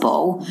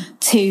possible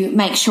to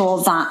make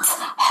sure that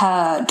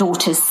her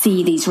daughters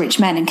see these rich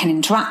men and can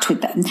interact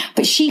with them,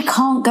 but she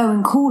can't go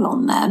and call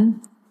on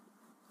them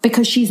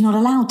because she's not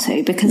allowed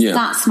to, because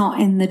that's not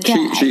in the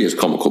day. She is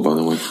comical, by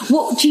the way.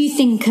 What do you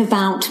think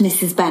about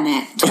Mrs.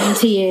 Bennet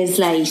 20 years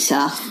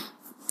later?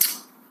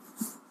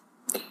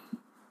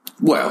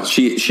 Well,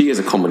 she is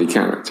a comedy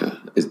character.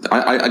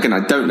 I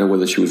don't know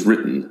whether she was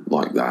written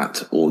like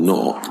that or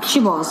not.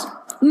 She was.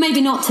 Maybe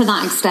not to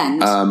that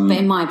extent, but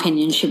in my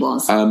opinion, she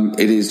was.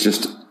 It is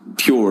just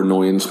pure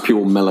annoyance,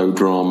 pure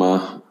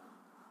melodrama.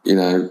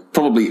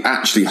 Probably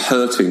actually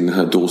hurting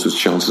her daughter's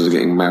chances of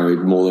getting married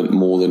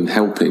more than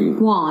helping.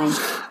 Why?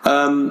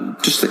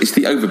 Just it's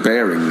the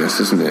overbearingness,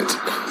 isn't it?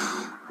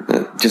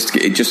 It just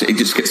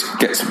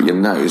gets up your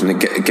nose,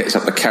 and it gets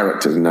up the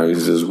character's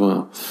noses as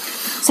well.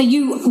 So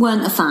you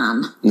weren't a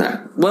fan?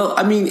 No. Well,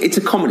 I mean, it's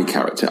a comedy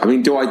character. I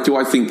mean, do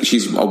I think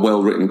she's a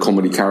well-written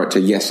comedy character?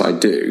 Yes, I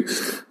do.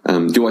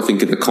 Do I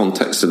think in the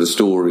context of the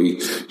story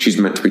she's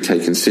meant to be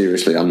taken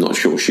seriously? I'm not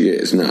sure she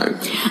is, no.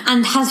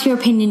 And has your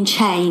opinion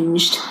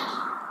changed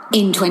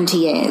in 20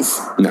 years?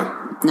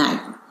 No.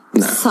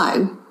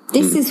 So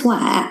this is where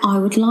I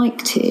would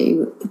like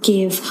to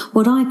give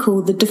what I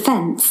call the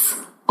defence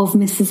of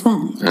Mrs.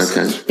 Bennet.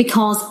 Okay.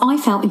 Because I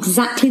felt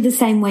exactly the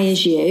same way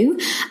as you,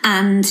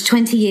 and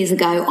 20 years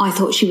ago I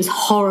thought she was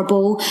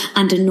horrible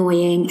and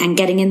annoying and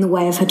getting in the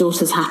way of her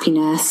daughter's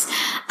happiness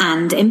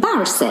and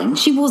embarrassing.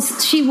 She was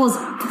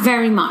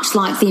very much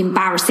like the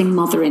embarrassing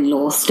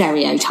mother-in-law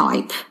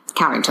stereotype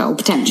character, or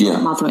potential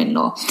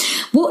mother-in-law.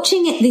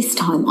 Watching it this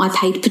time, I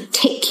paid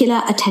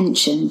particular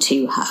attention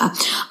to her,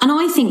 and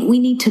I think we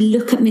need to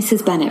look at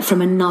Mrs. Bennet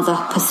from another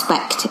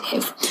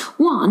perspective.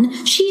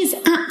 One, she is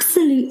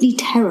absolutely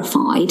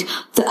terrified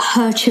that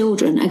her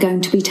children are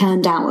going to be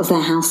turned out of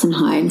their house and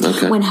home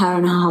when her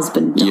and her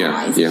husband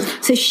dies.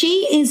 So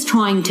she is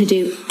trying to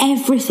do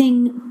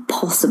everything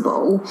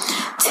possible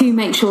to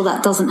make sure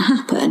that doesn't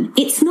happen.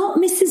 It's not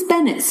Mrs.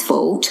 Bennet's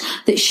fault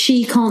that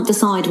she can't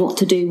decide what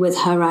to do with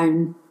her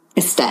own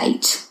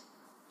estate.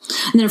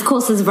 And then, of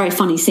course, there's a very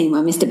funny scene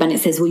where Mr. Bennet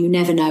says, well, you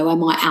never know, I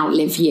might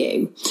outlive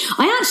you.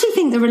 I actually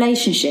think the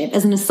relationship,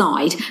 as an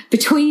aside,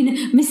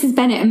 between Mrs.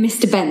 Bennet and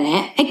Mr.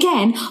 Bennet,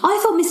 again, I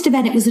thought Mr.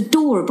 Bennet was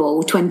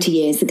adorable 20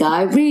 years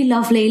ago. Really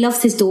lovely,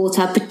 loves his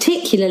daughter,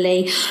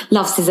 particularly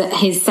loves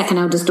his second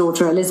eldest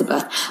daughter,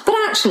 Elizabeth. But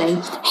actually,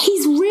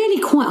 he's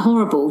really quite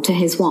horrible to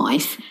his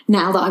wife,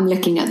 now that I'm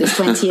looking at this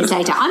 20 years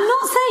later. I'm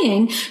not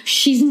saying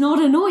she's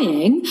not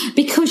annoying,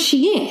 because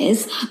she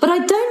is, but I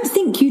don't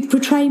think you'd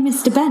portray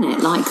Mr. Bennet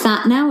like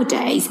that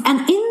nowadays. And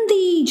in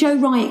the Joe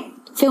Wright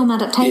film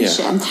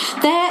adaptation,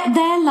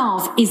 their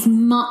love is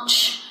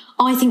much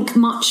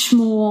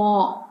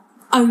more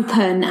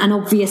open and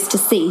obvious to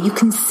see. You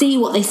can see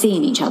what they see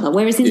in each other.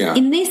 Whereas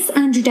in this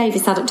Andrew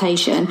Davis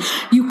adaptation,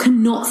 you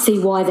cannot see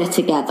why they're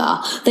together.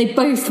 They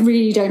both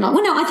really don't like.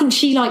 Well, no, I think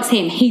she likes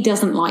him. He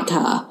doesn't like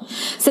her.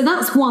 So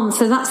that's one.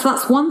 So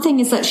that's one thing,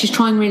 is that she's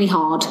trying really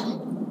hard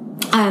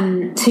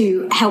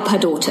to help her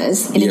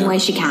daughters in any way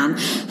she can.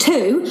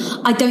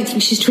 2, I don't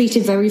think she's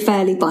treated very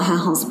fairly by her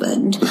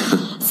husband.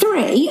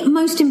 3,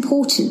 most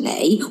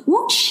importantly,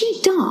 what she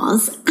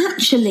does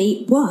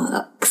actually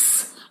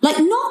works. Like,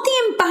 not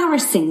the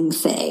embarrassing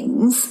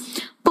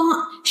things,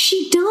 but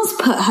she does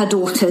put her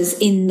daughters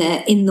in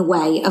the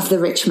way of the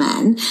rich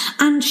men,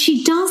 and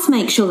she does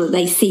make sure that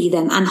they see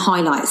them and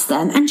highlights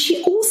them. And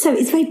she also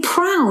is very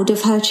proud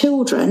of her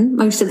children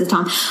most of the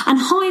time and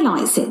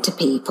highlights it to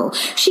people.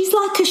 She's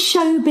like a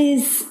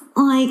showbiz,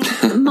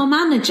 like, my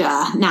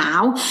manager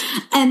now,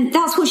 and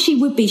that's what she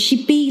would be.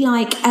 She'd be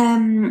like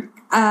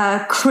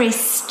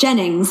Kris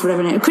Jennings,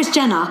 whatever name, Kris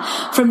Jenner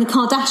from the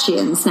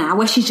Kardashians now,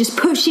 where she's just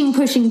pushing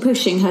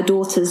her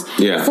daughters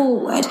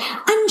forward,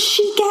 and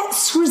she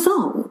gets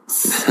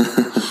results.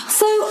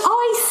 So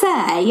I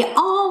say,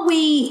 are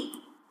we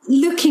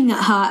looking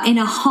at her in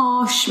a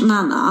harsh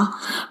manner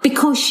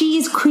because she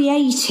is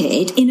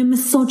created in a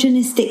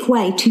misogynistic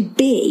way to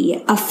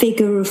be a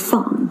figure of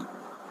fun?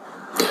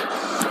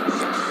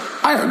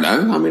 I don't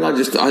know. I mean, I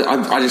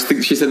just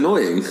think she's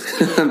annoying.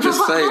 I'm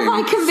just saying. Have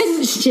I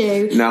convinced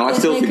you? No, I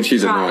still think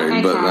she's annoying.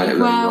 Okay. But there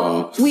you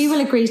are. We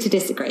will agree to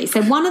disagree.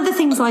 So one of the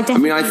things I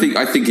definitely... I mean,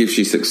 I think if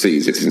she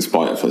succeeds, it's in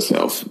spite of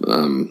herself.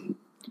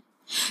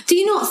 Do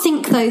you not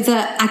think, though,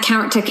 that a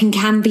character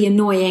can be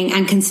annoying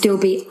and can still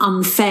be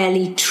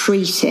unfairly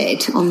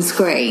treated on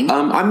screen?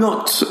 I'm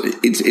not.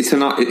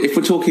 If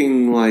we're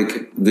talking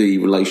like the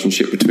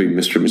relationship between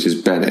Mr. and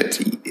Mrs.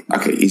 Bennet,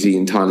 okay, is he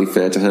entirely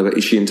fair to her? But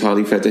is she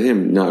entirely fair to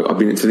him? No. I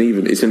mean, it's an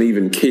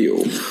even keel.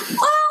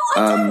 Well,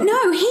 I don't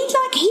know.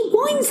 He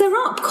winds her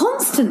up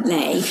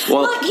constantly.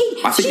 Well,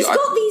 she's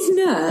got these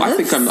nerves. I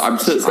think I'm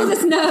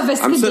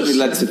certainly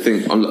led to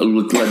think. I'm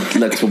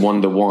led to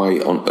wonder why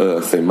on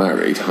earth they're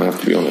married. I have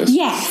to be honest.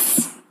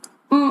 Yes.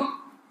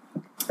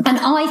 And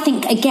I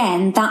think,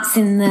 again, that's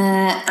in the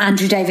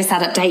Andrew Davis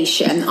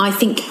adaptation. I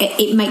think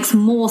it makes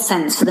more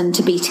sense for them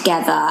to be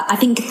together. I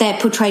think they're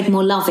portrayed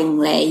more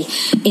lovingly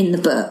in the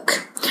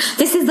book.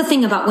 This is the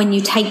thing about when you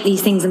take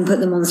these things and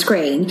put them on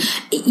screen,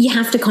 you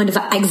have to kind of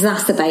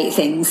exacerbate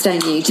things,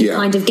 don't you, to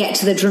kind of get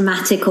to the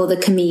dramatic or the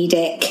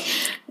comedic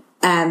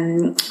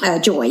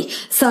joy.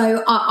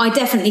 So I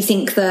definitely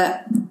think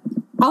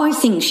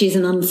she's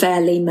an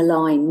unfairly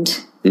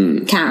maligned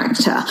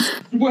character.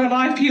 Well,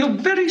 I feel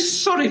very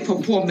sorry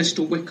for poor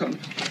Mr. Wickham,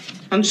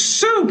 and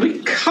so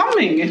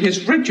becoming in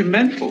his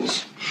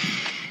regimentals.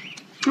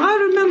 I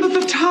remember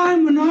the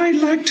time when I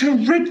liked a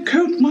red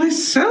coat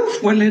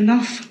myself well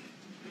enough.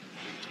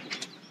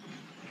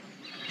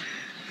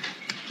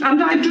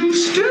 And I do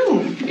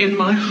still, in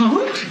my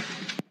heart.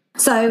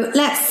 So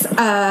let's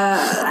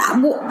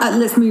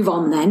move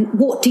on then.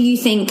 What do you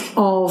think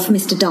of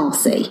Mr.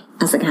 Darcy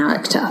as a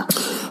character?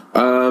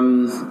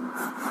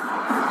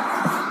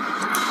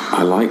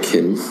 I like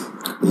him.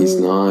 He's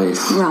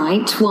nice.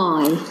 Right,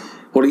 why?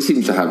 What he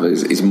seems to have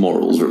is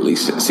morals, or at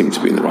least seem to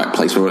be in the right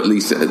place, or at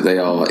least they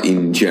are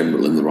in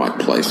general in the right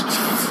place,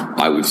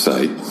 I would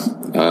say.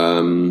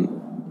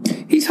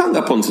 He's hung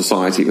up on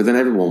society, but then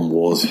everyone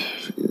was.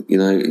 You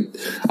know,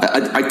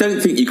 I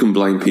don't think you can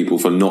blame people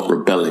for not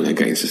rebelling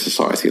against a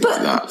society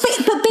like that. But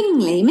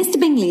Mr.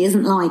 Bingley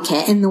isn't like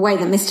it in the way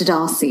that Mr.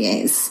 Darcy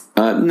is.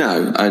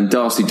 No, and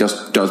Darcy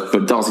does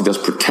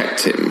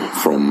protect him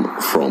from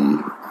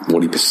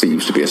what he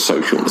perceives to be a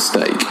social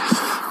mistake.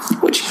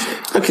 Which,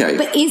 okay.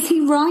 But is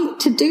he right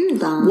to do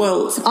that?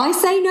 Well, I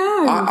say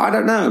no. I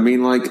don't know. I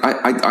mean, like,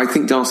 I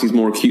think Darcy's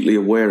more acutely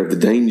aware of the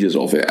dangers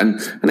of it. And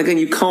again,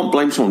 you can't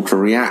blame someone for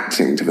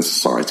reacting to the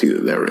society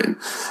that they're in.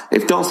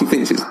 If Darcy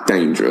thinks it's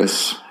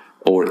dangerous,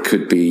 or it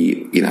could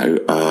be,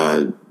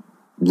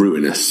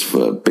 ruinous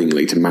for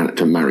Bingley to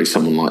marry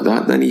someone like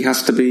that, then he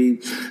has to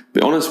be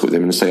honest with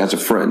him and say, as a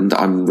friend,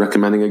 I'm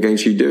recommending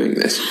against you doing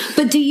this.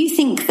 But do you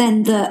think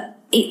then that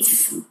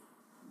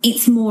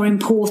it's more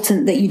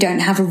important that you don't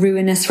have a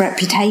ruinous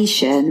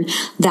reputation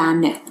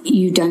than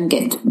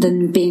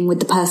being with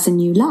the person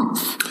you love?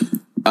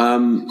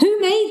 Who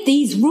made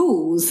these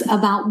rules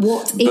about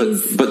what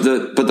is but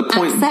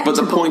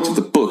the point of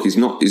the book is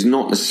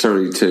not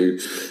necessarily to.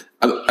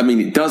 I mean,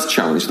 it does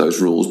challenge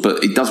those rules,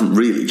 but it doesn't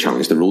really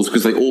challenge the rules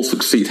because they all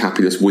succeed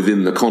happiness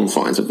within the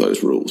confines of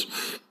those rules.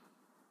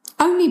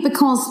 Only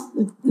because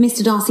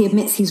Mr. Darcy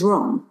admits he's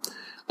wrong.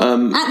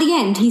 At the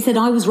end, he said,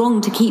 I was wrong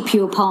to keep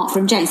you apart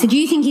from Jane. So do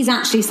you think he's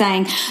actually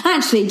saying,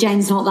 actually,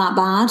 Jane's not that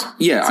bad?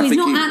 Yeah, so I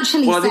think I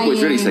think what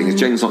he's really saying is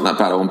Jane's not that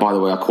bad. Oh, and by the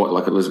way, I quite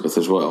like Elizabeth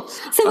as well.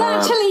 So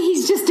actually,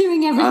 he's just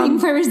doing everything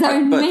for his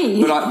own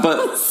means. But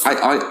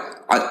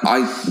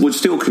I would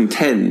still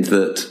contend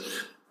that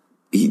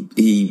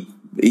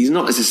he's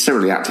not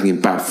necessarily acting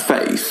in bad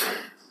faith.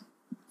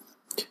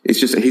 It's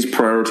just that his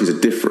priorities are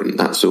different,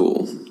 that's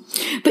all.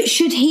 But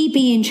should he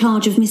be in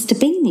charge of Mr.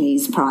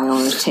 Bingley's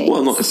priorities?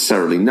 Well, not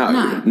necessarily,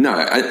 no.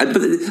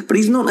 But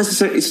he's not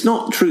necessarily... It's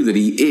not true that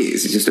he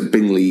is. It's just that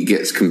Bingley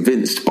gets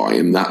convinced by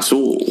him, that's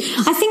all.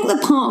 I think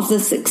that part of the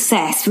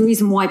success, the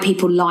reason why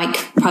people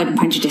like Pride and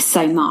Prejudice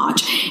so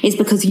much, is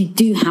because you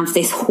do have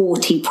this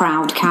haughty,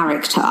 proud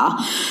character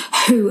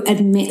who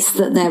admits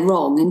that they're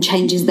wrong and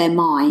changes their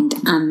mind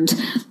and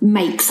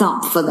makes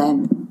up for their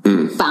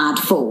bad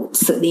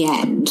faults at the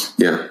end.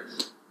 Yeah.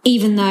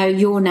 Even though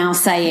you're now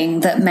saying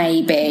that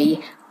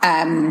maybe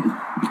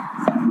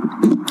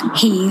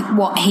he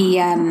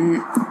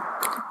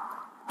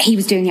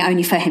was doing it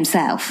only for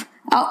himself.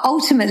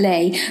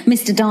 Ultimately,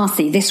 Mr.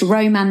 Darcy, this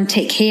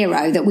romantic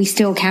hero that we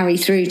still carry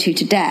through to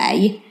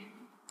today,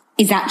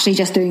 is actually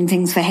just doing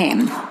things for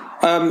him.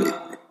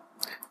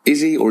 Is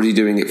he, or is he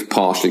doing it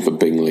partially for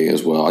Bingley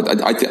as well? I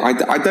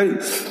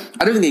don't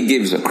think he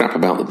gives a crap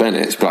about the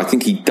Bennets, but I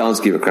think he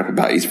does give a crap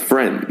about his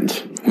friend.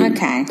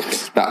 Okay,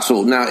 that's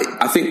all. Now,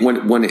 I think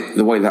when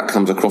the way that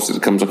comes across, it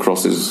comes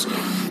across as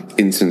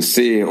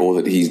insincere, or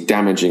that he's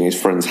damaging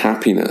his friend's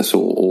happiness,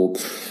 or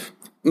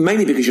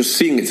mainly because you're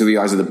seeing it through the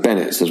eyes of the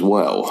Bennets as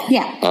well.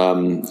 Yeah.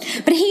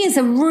 But he is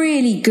a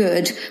really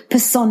good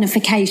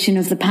personification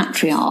of the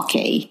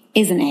patriarchy,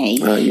 isn't he?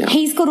 Yeah.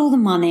 He's got all the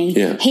money.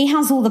 Yeah. He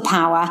has all the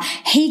power.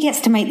 He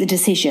gets to make the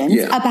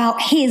decisions about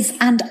his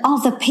and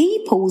other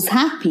people's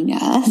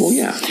happiness. Well,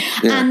 yeah.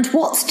 And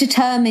what's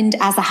determined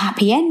as a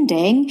happy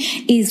ending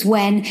is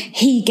when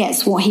he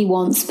gets what he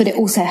wants, but it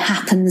also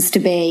happens to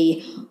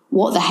be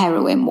what the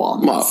heroine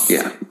wants.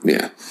 Well,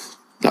 yeah.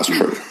 That's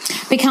true.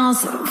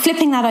 Because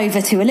flipping that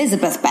over to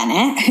Elizabeth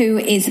Bennet, who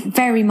is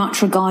very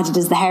much regarded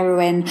as the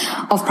heroine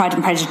of Pride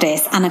and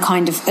Prejudice, and a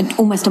kind of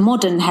almost a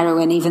modern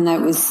heroine, even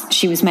though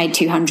she was made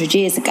 200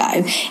 years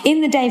ago,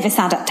 in the Davis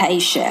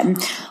adaptation,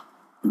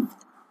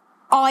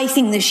 I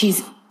think that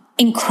she's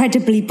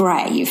incredibly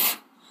brave.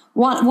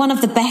 One of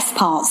the best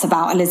parts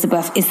about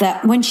Elizabeth is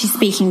that when she's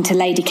speaking to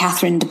Lady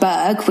Catherine de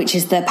Bourgh, which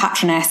is the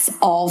patroness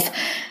of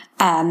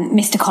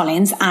Mr.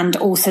 Collins, and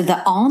also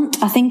the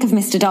aunt, I think, of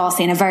Mr.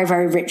 Darcy, and a very,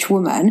 very rich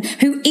woman,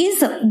 who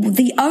is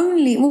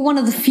one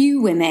of the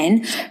few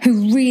women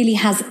who really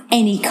has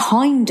any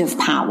kind of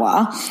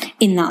power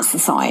in that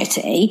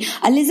society.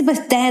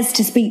 Elizabeth dares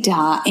to speak to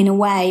her in a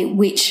way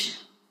which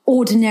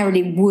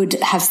ordinarily would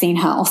have seen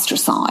her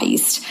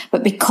ostracised,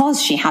 but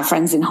because she had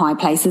friends in high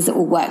places, it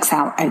all works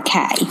out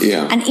okay.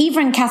 Yeah. And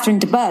even Catherine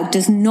de Bourgh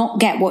does not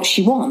get what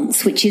she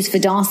wants, which is for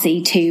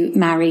Darcy to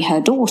marry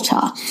her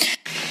daughter.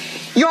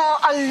 Your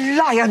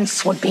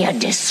alliance would be a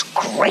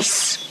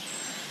disgrace.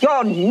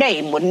 Your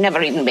name would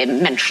never even be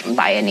mentioned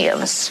by any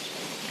of us.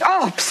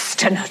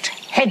 Obstinate,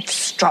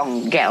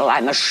 headstrong girl,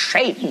 I'm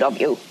ashamed of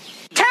you.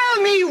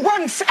 Tell me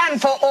once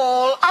and for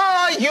all,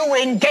 are you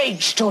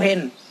engaged to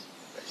him?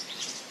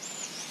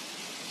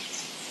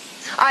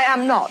 I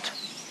am not.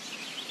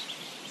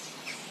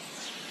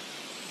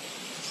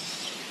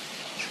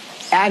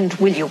 And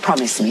will you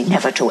promise me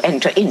never to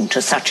enter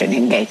into such an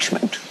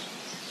engagement?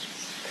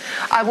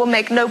 I will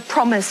make no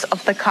promise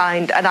of the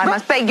kind, and I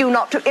must beg you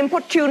not to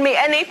importune me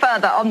any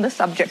further on the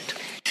subject.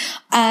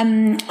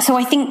 So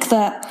I think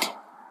that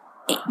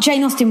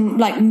Jane Austen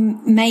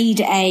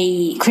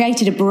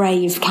created a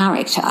brave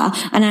character,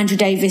 and Andrew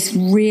Davis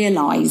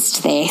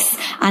realised this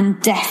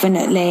and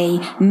definitely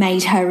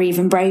made her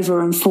even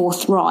braver and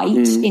forthright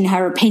in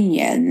her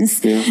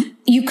opinions. Yeah.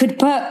 You could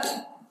put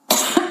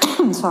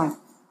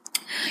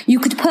you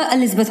could put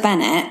Elizabeth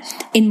Bennet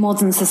in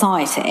modern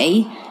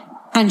society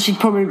and she'd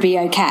probably be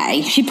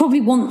okay. She'd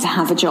probably want to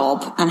have a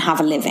job and have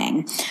a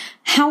living.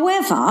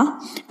 However,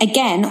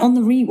 again, on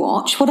the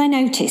rewatch, what I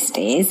noticed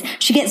is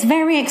she gets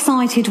very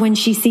excited when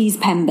she sees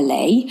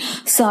Pemberley.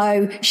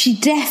 So she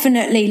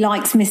definitely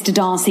likes Mr.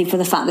 Darcy for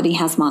the fact that he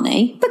has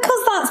money,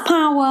 because that's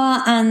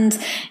power, and,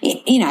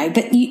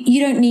 but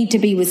you don't need to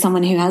be with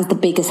someone who has the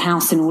biggest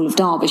house in all of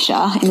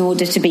Derbyshire in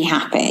order to be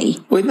happy.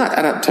 Well, in that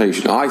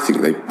adaptation, I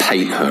think they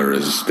paint her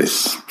as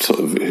this sort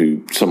of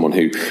someone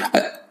who...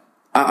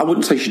 I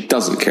wouldn't say she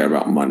doesn't care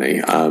about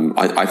money.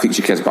 I think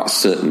she cares about a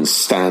certain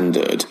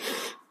standard,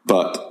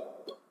 but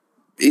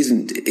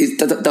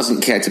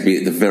doesn't care to be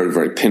at the very,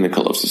 very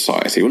pinnacle of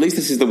society. Well, at least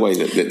this is the way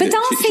that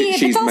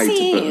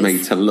she's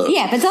made to look.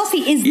 Yeah, but Darcy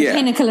is the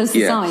pinnacle of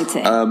society.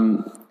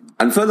 Yeah.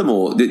 And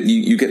furthermore,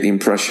 you get the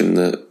impression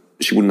that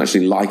she wouldn't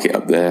actually like it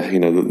up there.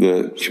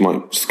 She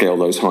might scale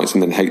those heights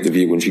and then hate the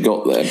view when she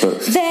got there.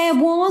 But there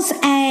was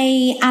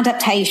a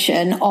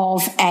adaptation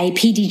of a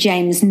P.D.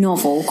 James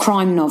novel,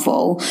 crime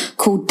novel,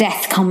 called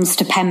Death Comes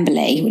to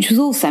Pemberley, which was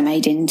also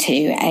made into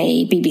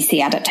a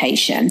BBC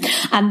adaptation,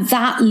 and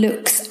that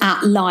looks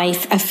at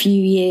life a few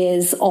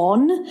years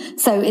on.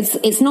 So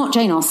it's not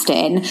Jane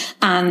Austen,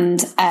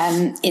 and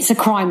it's a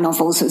crime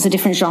novel, so it's a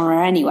different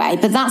genre anyway.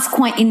 But that's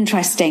quite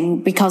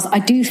interesting, because I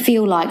do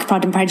feel like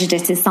Pride and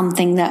Prejudice is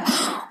something that,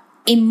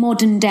 in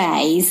modern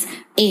days,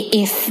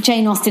 if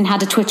Jane Austen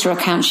had a Twitter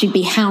account, she'd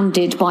be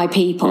hounded by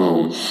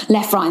people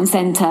left, right and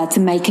centre to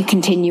make a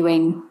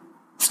continuing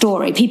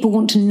story. People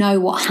want to know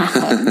what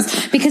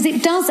happens because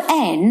it does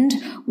end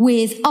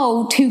with,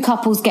 two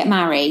couples get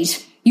married.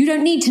 You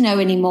don't need to know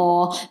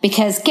anymore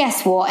because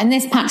guess what? In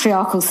this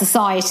patriarchal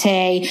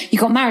society, you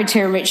got married to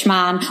a rich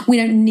man. We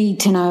don't need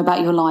to know about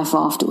your life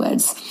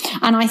afterwards.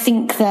 And I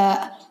think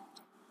that,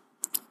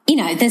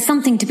 there's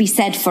something to be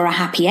said for a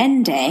happy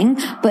ending,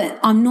 but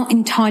I'm not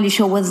entirely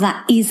sure whether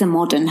that is a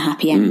modern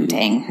happy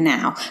ending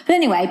now. But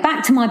anyway,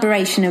 back to my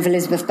beration of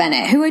Elizabeth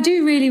Bennet, who I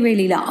do really,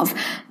 really love.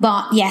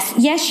 But yes,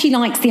 she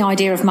likes the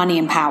idea of money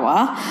and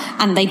power,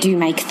 and they do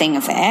make a thing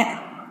of it.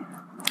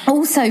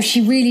 Also,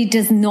 she really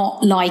does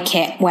not like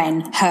it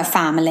when her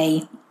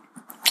family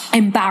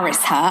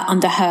embarrass her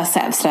under her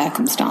set of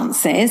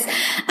circumstances,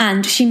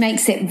 and she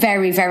makes it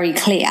very, very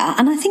clear,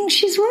 and I think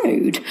she's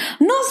rude.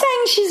 I'm not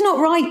saying she's not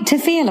right to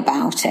feel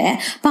about it,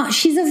 but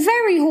she's a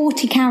very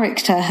haughty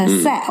character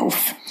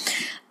herself.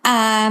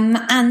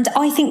 And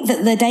I think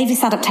that the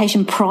Davies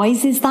adaptation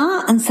prizes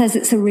that and says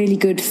it's a really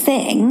good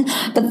thing,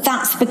 but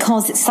that's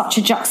because it's such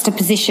a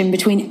juxtaposition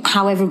between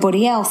how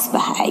everybody else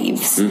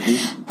behaves.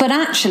 But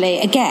actually,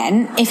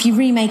 again, if you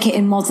remake it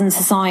in modern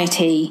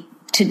society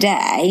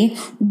today,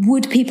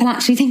 would people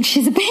actually think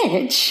she's a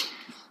bitch?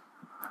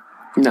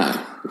 No.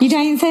 You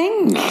don't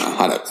think? No,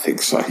 I don't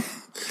think so.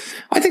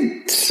 I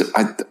think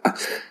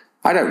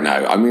I don't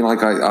know. I mean,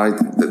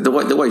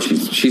 the way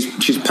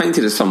she's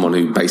painted as someone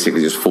who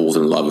basically just falls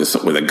in love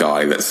with a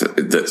guy that's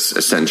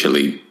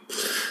essentially,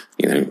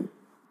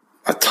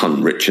 a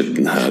ton richer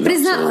than her. But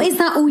is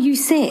that all you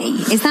see?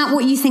 Is that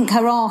what you think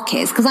her arc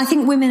is? Because I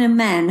think women and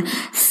men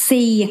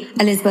see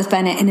Elizabeth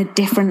Bennet in a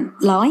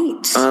different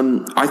light.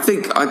 I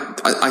think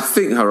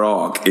her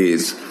arc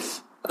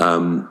is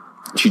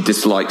she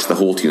dislikes the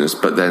haughtiness,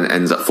 but then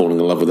ends up falling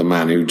in love with a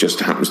man who just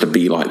happens to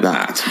be like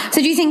that.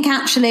 So do you think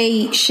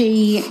actually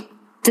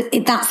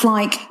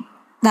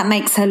that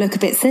makes her look a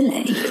bit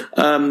silly?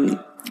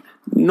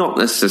 Not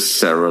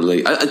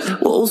necessarily. Well,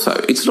 also,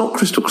 it's not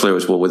crystal clear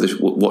as well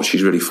what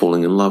she's really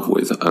falling in love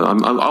with.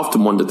 I've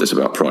often wondered this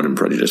about Pride and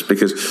Prejudice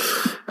because,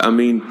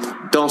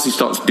 Darcy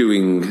starts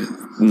doing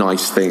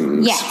nice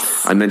things,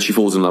 yes, and then she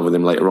falls in love with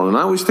him later on. And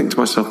I always think to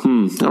myself,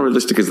 how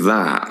realistic is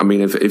that? I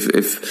mean,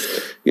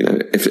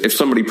 if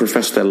somebody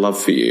professed their love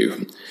for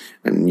you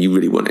and you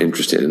really weren't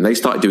interested, and they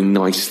started doing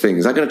nice things,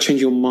 is that going to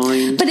change your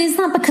mind? But is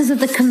that because of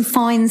the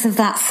confines of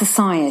that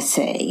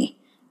society?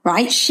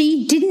 Right?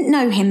 She didn't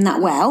know him that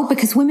well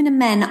because women and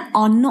men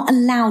are not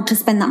allowed to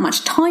spend that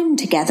much time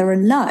together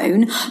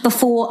alone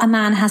before a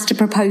man has to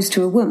propose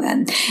to a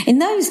woman. In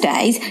those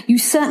days, you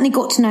certainly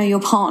got to know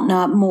your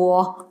partner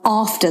more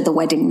after the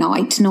wedding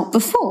night, not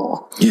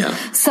before. Yeah.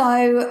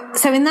 So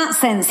in that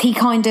sense,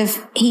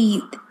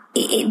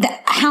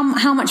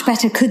 how much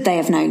better could they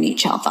have known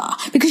each other?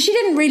 Because she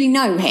didn't really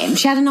know him.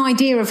 She had an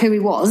idea of who he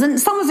was, and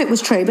some of it was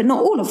true, but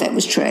not all of it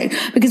was true.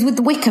 Because with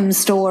the Wickham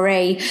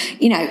story,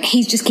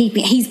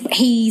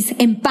 he's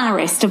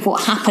embarrassed of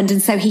what happened,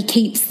 and so he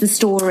keeps the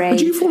story. But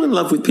do you fall in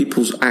love with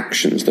people's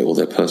actions, though, or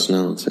their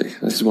personality?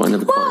 This is what I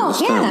never quite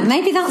understand. Yeah,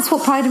 maybe that's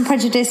what Pride and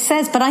Prejudice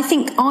says, but I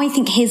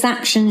think his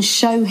actions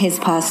show his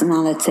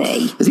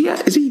personality. Is he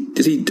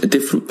a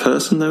different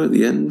person though at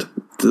the end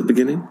to the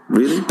beginning?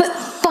 Really? But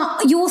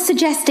you're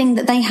suggesting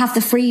that they have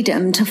the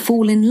freedom to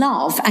fall in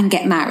love and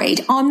get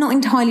married. I'm not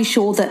entirely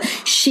sure that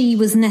she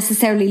was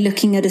necessarily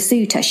looking at a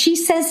suitor. She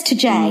says to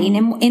Jane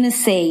in a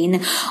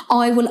scene,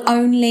 I will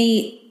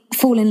only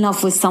fall in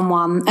love with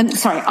someone.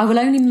 I will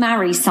only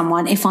marry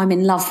someone if I'm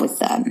in love with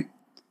them.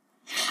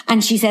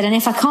 And she said, and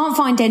if I can't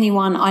find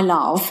anyone I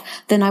love,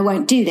 then I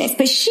won't do this.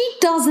 But she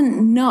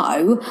doesn't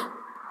know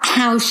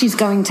how she's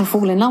going to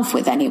fall in love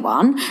with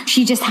anyone.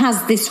 She just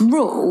has this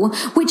rule,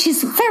 which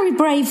is very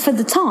brave for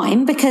the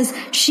time because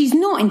she's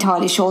not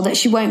entirely sure that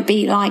she won't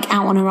be out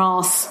on her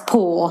ass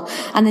poor,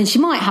 and then she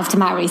might have to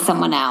marry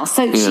someone else.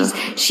 So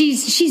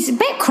she's a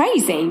bit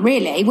crazy,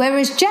 really.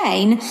 Whereas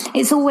Jane,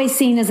 it's always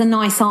seen as a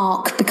nice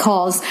arc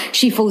because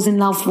she falls in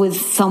love with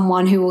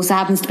someone who also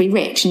happens to be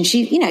rich, and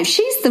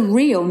she's the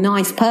real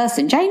nice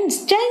person. Jane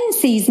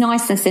sees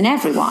niceness in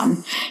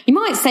everyone. You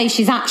might say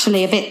she's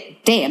actually a bit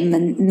dim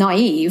and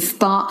naive,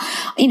 but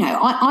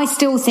I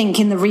still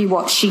think in the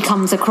rewatch she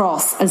comes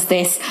across as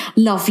this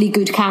lovely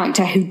good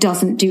character who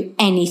doesn't do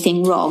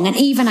anything wrong and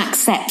even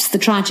accepts the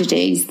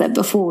tragedies that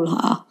befall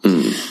her.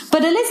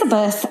 But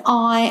Elizabeth,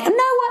 I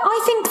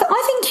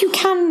think you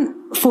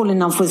can fall in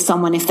love with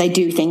someone if they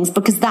do things,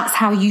 because that's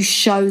how you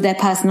show their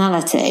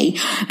personality,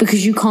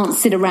 because you can't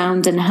sit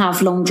around and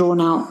have long drawn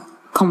out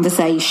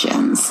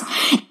conversations.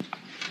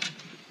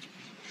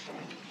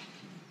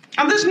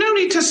 And there's no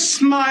need to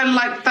smile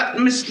like that,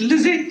 Miss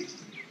Lizzie.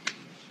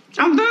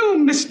 And though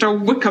Mr.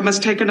 Wickham has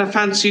taken a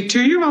fancy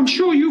to you, I'm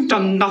sure you've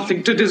done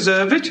nothing to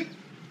deserve it.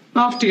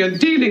 After your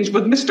dealings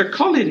with Mr.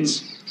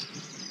 Collins.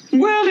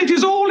 Well, it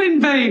is all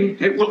in vain.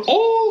 It will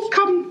all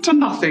come to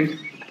nothing.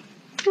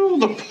 Oh,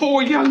 the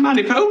poor young man.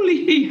 If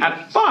only he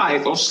had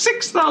 5,000 or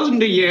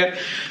 6,000 a year,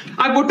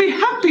 I would be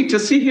happy to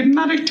see him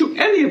married to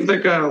any of the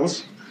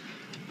girls.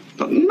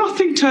 But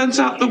nothing turns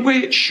out the way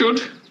it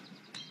should.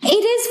 It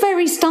is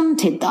very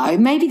stunted, though.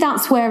 Maybe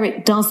that's where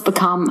it does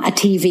become a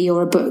TV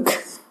or a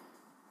book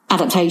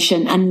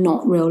adaptation and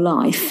not real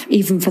life,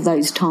 even for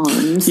those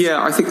times.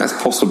 Yeah, I think that's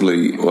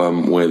possibly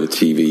where the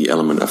TV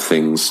element of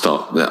things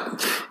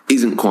that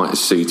isn't quite as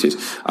suited.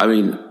 I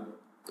mean,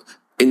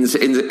 in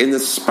the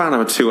span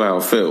of a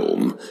 2-hour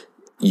film,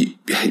 you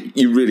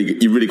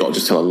really got to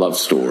just tell a love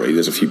story.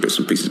 There's a few bits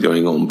and pieces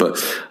going on, but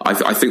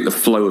I think the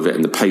flow of it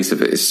and the pace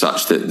of it is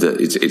such that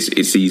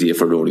it's easier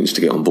for an audience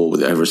to get on board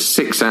with it. Over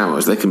 6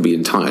 hours, there can be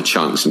entire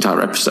chunks,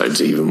 entire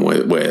episodes even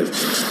where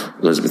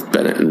Elizabeth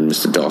Bennet and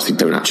Mr. Darcy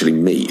don't actually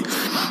meet.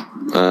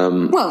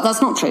 Well, that's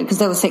not true, because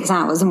there were 6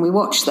 hours and we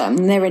watched them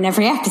and they're in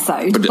every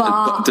episode.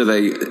 But do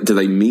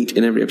they meet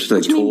in every episode?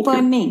 What do you mean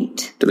by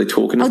meet? Do they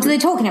talk in every episode? Do they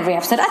talk in every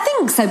episode? I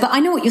think so, but I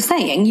know what you're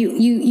saying.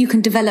 You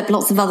can develop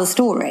lots of other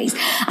stories.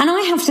 And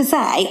I have to say,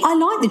 I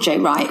like the Joe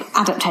Wright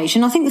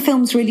adaptation. I think the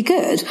film's really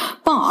good.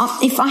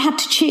 But if I had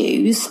to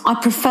choose, I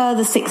prefer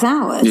the 6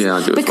 hours. Yeah,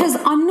 I do. Because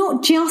I'm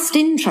not just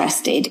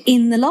interested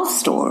in the love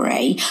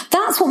story.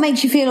 That's what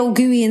makes you feel all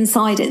gooey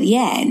inside at the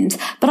end.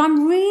 But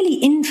I'm really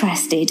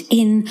interested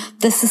in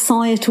the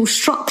societal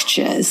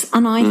structures.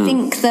 And I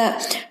think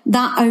that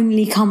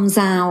only comes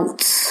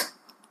out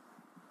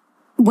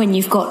when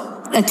you've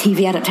got a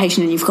TV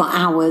adaptation and you've got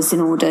hours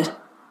in order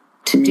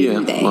to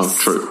do this. Well,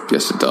 true.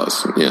 Yes, it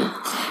does. Yeah.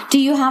 Do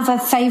you have a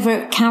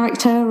favourite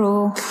character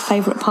or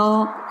favourite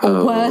part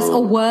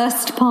or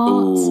worst part?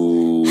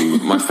 Ooh,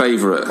 my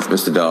favourite,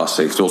 Mr.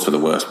 Darcy. It's also the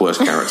worst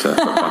character,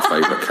 but my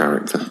favourite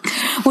character.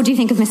 What do you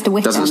think of Mr.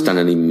 Wickham? Doesn't stand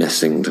any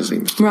messing, does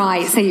he?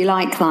 Right, so you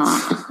like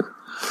that.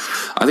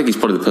 I think he's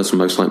probably the person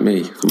most like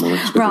me, if I'm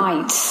honest.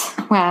 Right.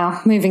 Well,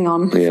 moving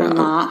on from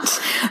that.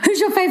 Who's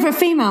your favourite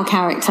female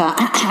character?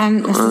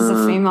 This is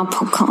a female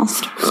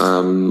podcast.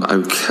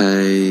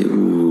 Okay.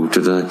 Ooh,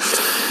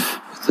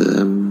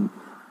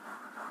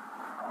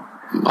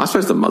 I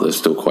suppose the mother's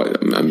still quite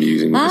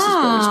amusing.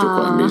 Mrs. Bennet's still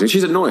quite amusing.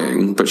 She's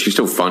annoying, but she's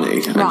still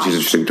funny, and she's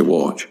interesting to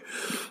watch.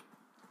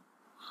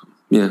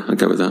 Yeah, I'd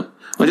go with that.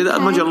 I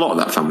imagine a lot of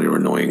that family are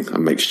annoying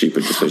and make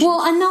stupid decisions.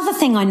 Well, another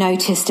thing I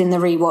noticed in the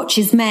rewatch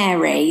is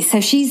Mary. So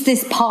she's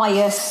this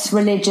pious,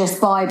 religious,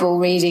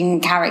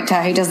 Bible-reading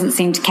character who doesn't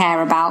seem to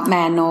care about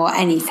men or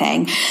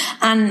anything.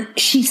 And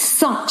she's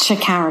such a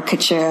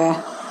caricature.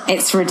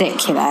 It's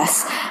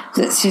ridiculous.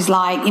 She's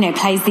like,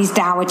 plays these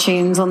dour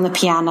tunes on the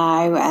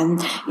piano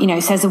and,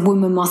 says a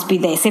woman must be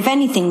this. If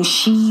anything,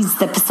 she's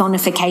the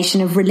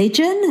personification of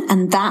religion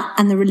and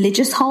the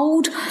religious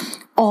hold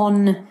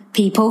on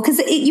people, because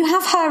you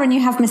have her and you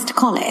have Mr.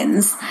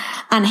 Collins,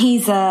 and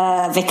he's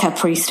a vicar,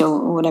 priest,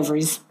 or whatever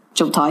his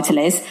job title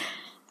is,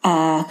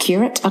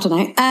 curate, I don't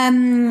know.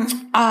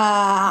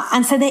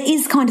 And so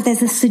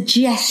there's a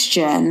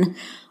suggestion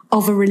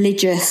of a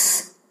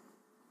religious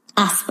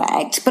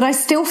aspect, but I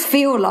still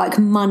feel like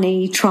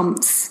money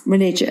trumps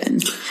religion.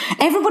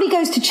 Everybody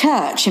goes to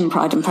church in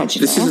Pride and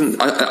Prejudice.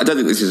 I don't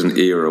think this is an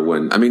era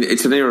when,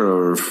 it's an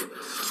era of,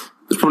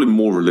 it's probably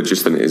more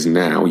religious than it is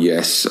now,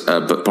 yes,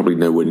 but probably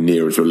nowhere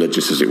near as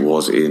religious as it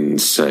was in,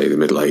 say, the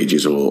Middle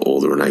Ages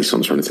or the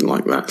Renaissance or anything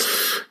like that.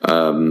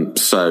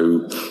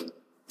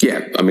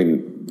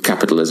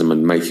 Capitalism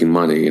and making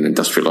money and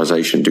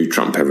industrialization do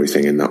trump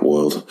everything in that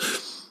world.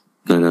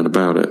 No doubt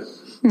about it.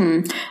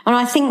 And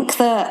I think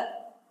that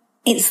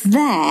it's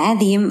there,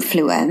 the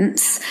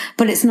influence,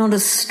 but it's not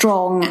as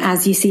strong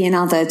as you see in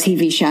other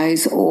TV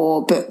shows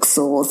or books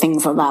or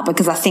things like that,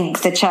 because I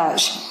think the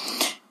church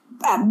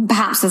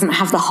perhaps doesn't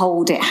have the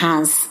hold it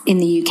has in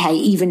the UK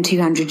even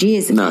 200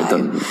 years ago. No, it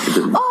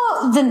didn't.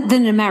 Oh, than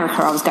in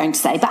America, I was going to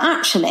say. But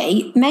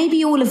actually,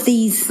 maybe all of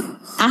these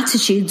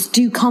attitudes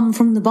do come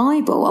from the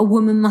Bible. A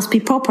woman must be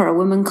proper. A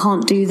woman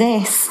can't do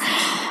this.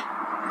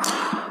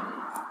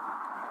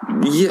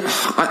 Yeah,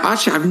 I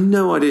have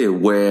no idea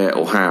where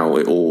or how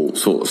it all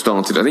sort of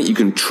started. I think you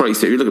can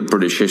trace it. If you look at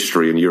British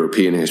history and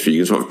European history,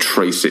 you can sort of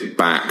trace it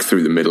back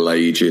through the Middle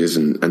Ages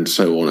and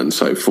so on and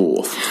so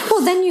forth.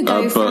 Well, then you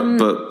go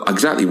But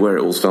exactly where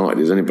it all started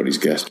is anybody's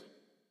guess.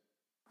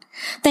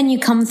 Then you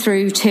come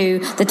through to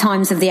the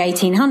times of the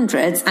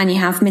 1800s and you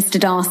have Mr.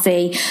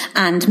 Darcy,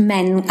 and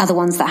men are the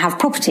ones that have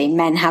property.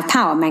 Men have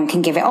power. Men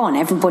can give it on.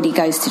 Everybody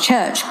goes to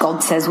church.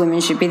 God says women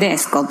should be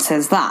this. God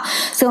says that.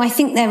 So I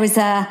think there is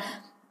the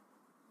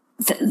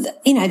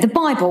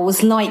Bible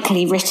was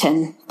likely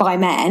written by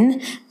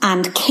men,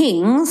 and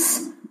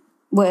kings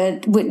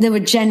there were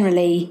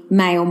generally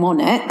male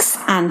monarchs,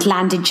 and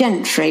landed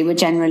gentry were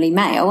generally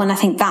male. And I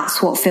think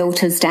that's what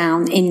filters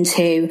down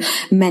into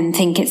men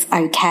think it's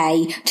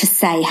okay to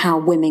say how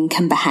women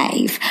can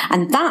behave.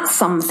 And that's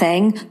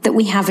something that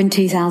we have in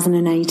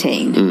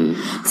 2018.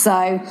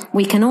 So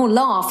we can all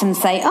laugh and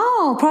say,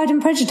 oh, Pride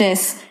and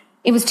Prejudice,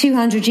 it was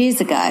 200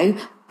 years ago,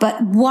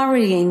 but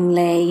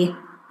worryingly,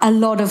 a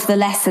lot of the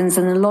lessons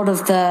and a lot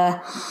of the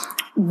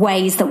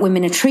ways that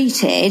women are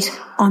treated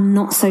are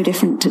not so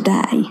different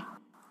today.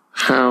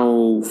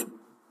 How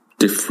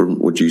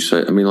different would you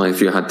say?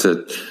 If you had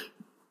to...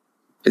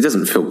 It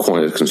doesn't feel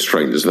quite as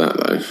constrained as that,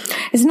 though.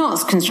 It's not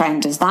as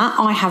constrained as that.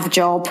 I have a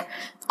job.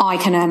 I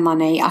can earn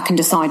money. I can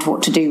decide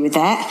what to do with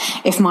it.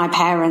 If my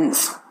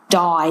parents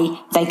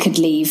die, they could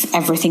leave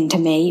everything to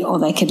me, or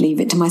they could leave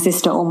it to my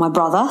sister or my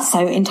brother.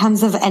 So in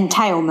terms of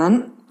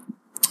entailment,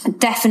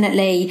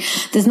 definitely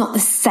there's not the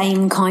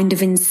same kind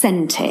of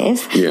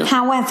incentive. Yeah.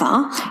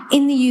 However,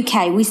 in the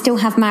UK, we still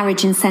have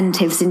marriage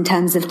incentives in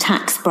terms of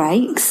tax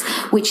breaks,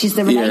 which is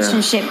the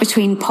relationship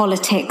between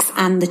politics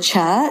and the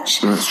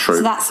church. That's true.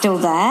 So that's still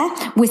there.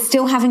 We're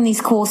still having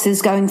these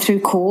courses going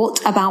through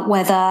court about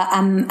whether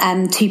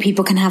two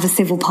people can have a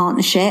civil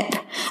partnership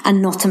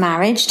and not a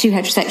marriage, two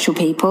heterosexual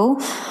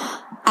people.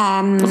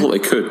 I thought they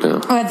could now.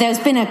 Well, there's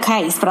been a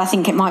case, but I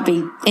think it might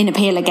be in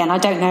appeal again. I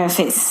don't know if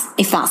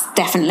that's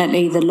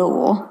definitely the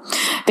law,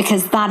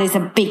 because that is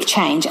a big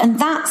change. And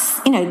that's,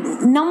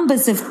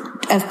 numbers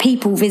of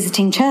people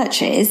visiting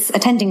churches,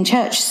 attending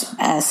church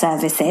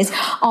services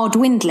are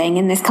dwindling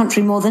in this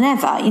country more than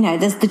ever.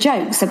 There's the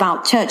jokes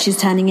about churches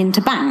turning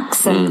into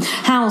banks and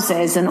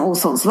houses and all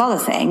sorts of other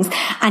things.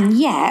 And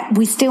yet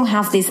we still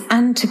have these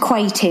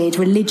antiquated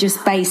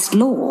religious-based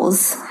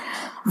laws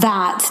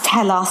that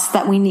tell us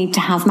that we need to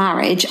have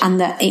marriage and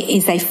that it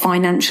is a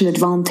financial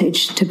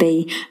advantage to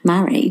be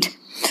married.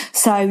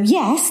 So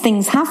yes,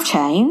 things have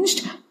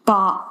changed,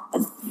 but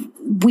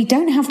we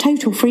don't have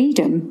total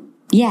freedom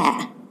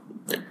yet.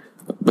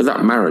 But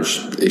that marriage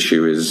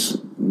issue is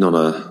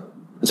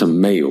it's a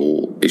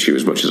male issue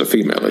as much as a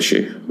female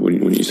issue,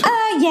 wouldn't you say?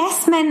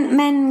 Yes,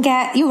 men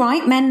get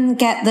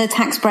the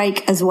tax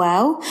break as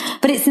well,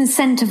 but it's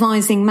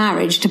incentivising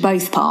marriage to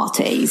both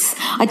parties.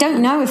 I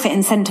don't know if it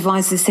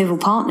incentivises civil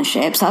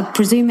partnerships. I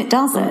presume it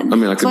doesn't.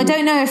 I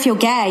don't know if you're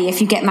gay,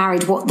 if you get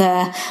married, what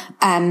the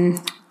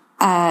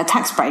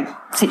tax break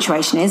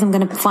situation is. I'm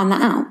going to find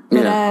that out.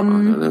 But, I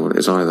don't know what it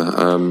is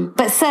either.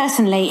 But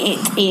certainly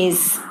it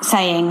is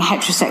saying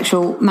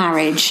heterosexual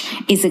marriage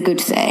is a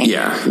good thing.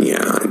 Yeah,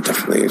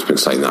 definitely. It's been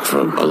saying that for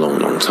a long,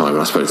 long time.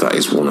 And I suppose that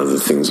is one of the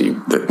things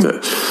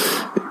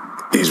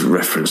that is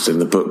referenced in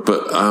the book.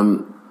 But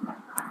I'm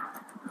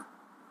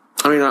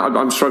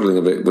struggling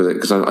a bit with it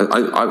because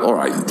all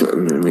right.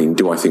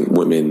 Do I think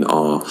women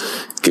are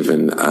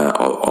given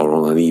are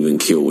on an even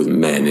keel with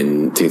men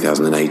in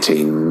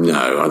 2018?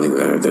 No, I think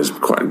there's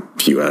quite a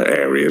few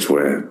areas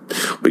where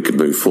we could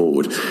move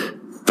forward.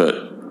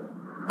 But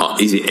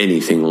is it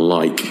anything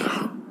like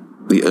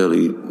the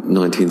early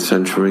 19th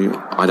century?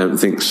 I don't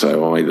think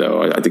so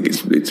either. I think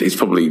it's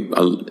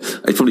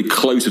probably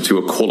closer to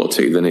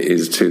equality than it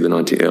is to the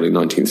early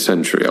 19th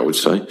century, I would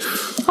say.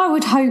 I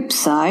would hope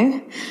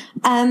so.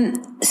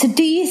 So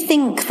do you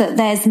think that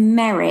there's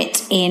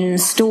merit in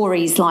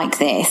stories like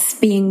this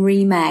being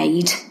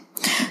remade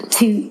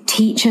to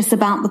teach us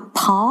about the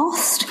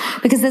past?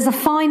 Because there's a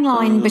fine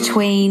line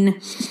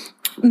between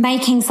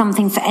making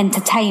something for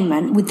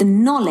entertainment with the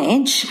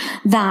knowledge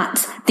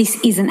that this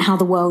isn't how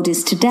the world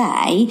is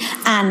today,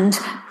 and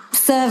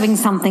serving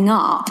something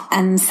up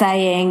and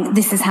saying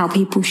this is how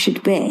people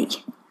should be.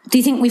 Do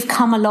you think we've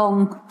come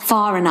along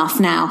far enough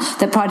now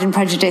that Pride and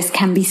Prejudice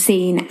can be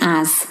seen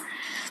as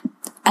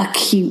a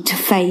cute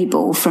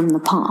fable from the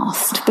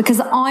past?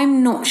 Because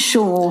I'm not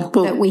sure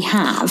that we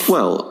have.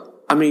 Well,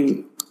 a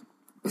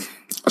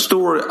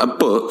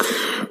book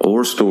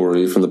or a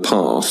story from the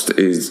past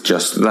is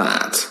just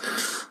that.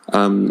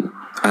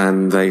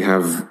 And they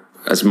have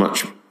as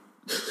much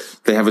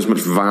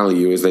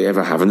value as they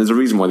ever have, and there's a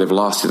reason why they've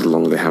lasted as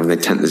long as they have, and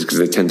because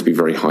they tend to be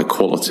very high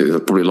quality. There's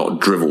probably a lot of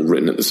drivel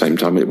written at the same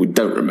time that we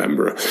don't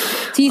remember.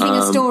 Do you think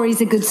a story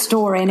is a good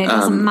story and it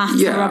doesn't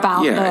matter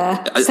about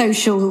the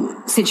social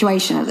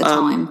situation at the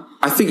time?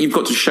 I think you've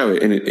got to show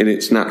it in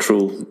its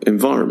natural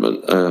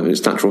environment,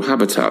 its natural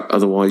habitat.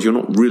 Otherwise, you're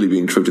not really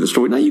being true to the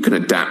story. Now, you can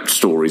adapt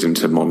stories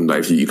into modern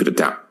day. You could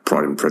adapt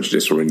Pride and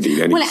Prejudice, or indeed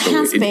any. Well, it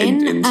has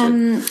been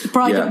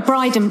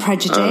Bride and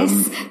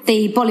Prejudice,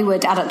 the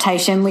Bollywood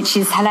adaptation, which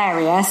is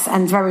hilarious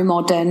and very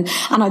modern.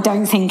 And I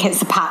don't think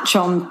it's a patch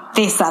on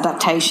this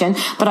adaptation,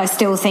 but I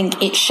still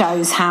think it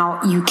shows how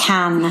you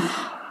can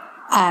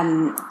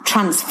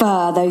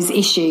transfer those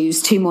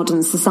issues to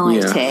modern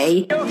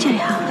society.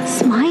 Jaya,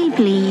 smile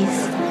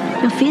please.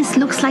 Your face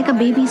looks like a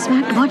baby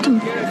smacked bottom.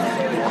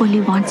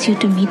 Kohli wants you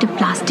to meet a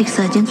plastic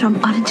surgeon from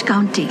Orange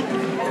County.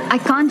 I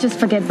can't just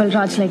forget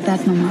Balraj like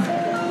that, Mama.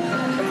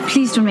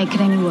 Please don't make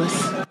it any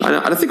worse. And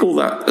I think all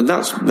that, and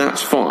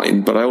that's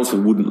fine, but I also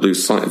wouldn't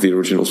lose sight of the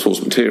original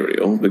source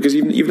material, because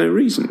you've no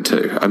reason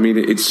to.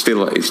 It's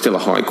still a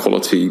high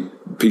quality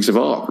piece of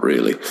art,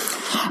 really.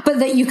 But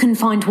that you can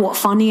find what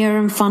funnier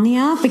and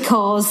funnier,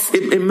 because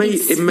it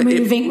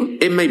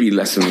may be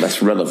less and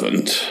less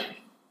relevant.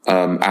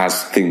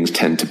 As things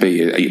tend to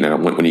be,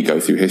 when you go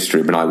through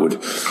history. I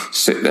would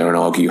sit there and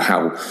argue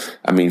how,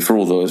 for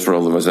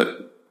all of us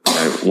that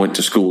went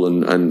to school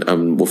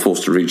and were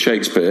forced to read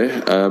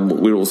Shakespeare,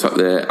 we were all sat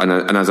there, and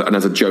as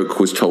a joke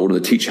was told, and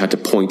the teacher had to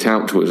point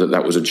out to us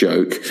that was a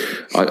joke,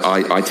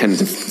 I tended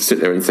to sit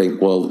there and think,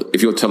 well,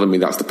 if you're telling me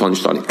that's the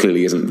punchline, it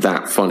clearly isn't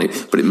that funny,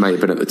 but it may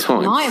have been at the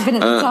time. Might have been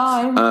at the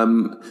time.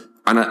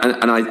 And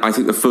I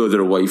think the further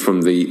away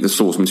from the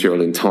source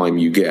material in time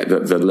you get,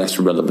 the less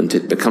relevant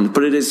it becomes.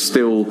 But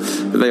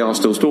they are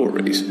still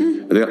stories.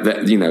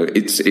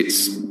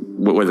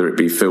 whether it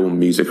be film,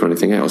 music, or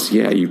anything else,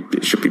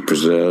 it should be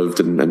preserved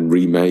and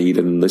remade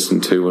and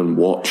listened to and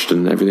watched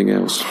and everything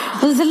else.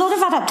 Well, there's a lot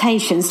of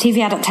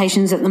TV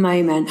adaptations at the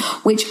moment,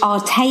 which are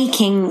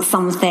taking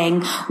something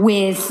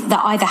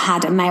that either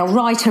had a male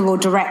writer or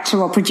director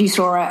or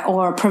producer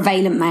or a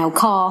prevalent male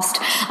cast,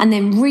 and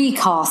then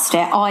recast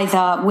it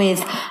either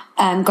with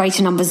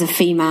greater numbers of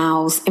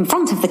females in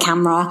front of the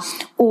camera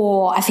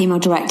or a female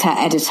director,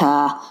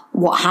 editor,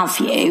 what have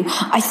you.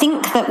 I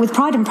think that with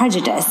Pride and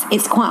Prejudice,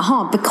 it's quite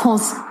hard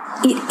because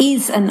it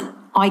is an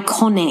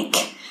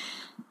iconic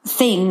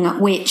thing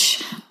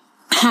which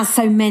has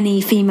so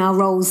many female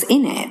roles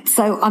in it.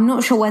 So I'm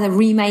not sure whether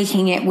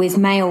remaking it with a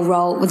male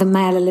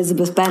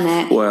Elizabeth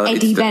Bennet,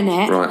 Eddie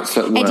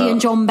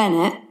and John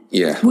Bennett,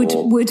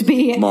 would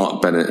be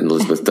Mark Bennett and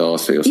Elizabeth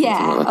Darcy or something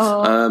like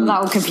that.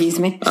 That would confuse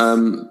me.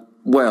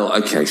 Well,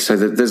 okay, so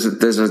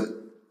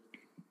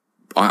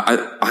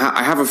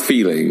I have a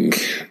feeling,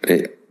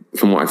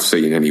 from what I've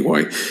seen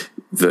anyway,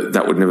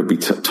 that would never be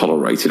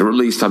tolerated, or at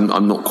least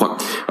I'm not quite.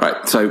 All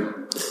right, so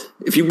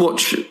if you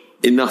watch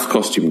enough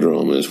costume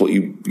dramas, what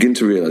you begin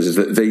to realise is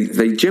that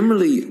they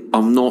generally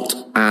are not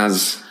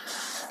as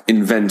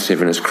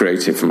inventive and as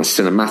creative from a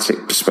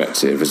cinematic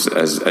perspective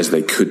as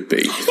they could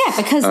be. Yeah,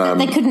 because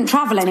they couldn't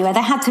travel anywhere.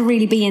 They had to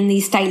really be in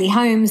these stately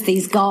homes,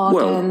 these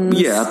gardens.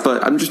 Well, yeah,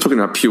 but I'm just talking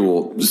about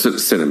pure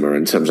cinema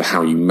in terms of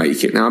how you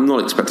make it. Now, I'm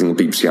not expecting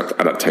the BBC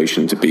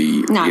adaptation to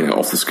be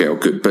off the scale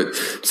good, but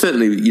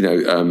certainly,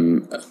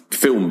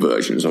 film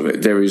versions of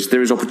it, there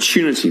is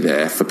opportunity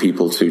there for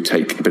people to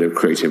take a bit of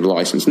creative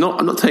license.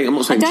 I'm not saying.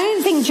 I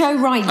don't think Joe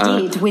Wright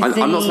did with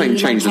I'm not saying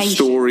change the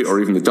story or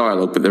even the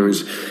dialogue, but there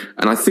is,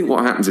 and I think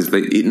what happens is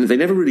they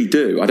never really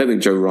do. I don't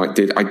think Joe Wright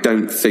did. I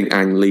don't think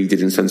Ang Lee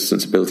did in Sense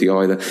and Sensibility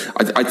either.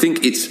 I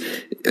think it's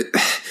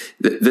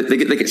they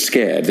get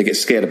scared. They get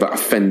scared about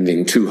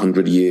offending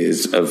 200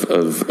 years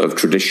of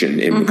tradition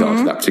in regard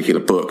to that particular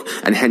book,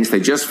 and hence they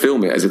just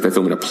film it as if they're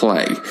filming a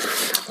play.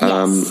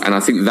 And I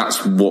think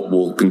that's what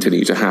will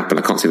continue to happen.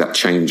 I can't see that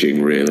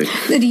changing, really.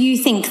 Do you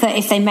think that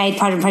if they made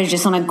Pride and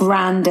Prejudice on a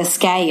grander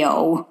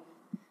scale,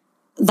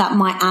 that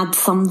might add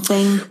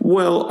something?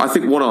 Well, I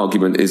think one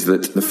argument is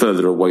that the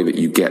further away that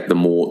you get, the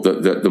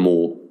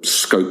more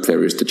scope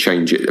there is to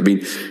change it. I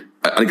mean,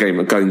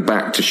 again, going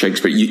back to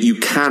Shakespeare, you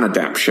can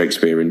adapt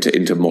Shakespeare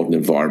into modern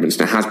environments,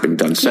 and it has been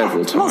done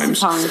several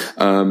times.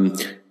 And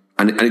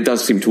it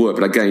does seem to work.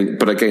 But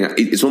again,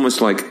 it's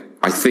almost like,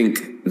 I think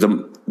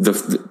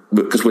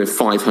because we're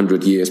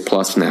 500 years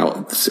plus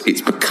now,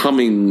 it's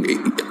becoming,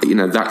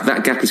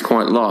 that gap is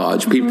quite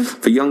large. People,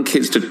 for young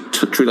kids to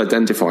truly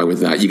identify with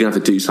that, you're going to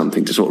have to do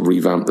something to sort of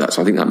revamp that.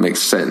 So I think that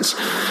makes sense.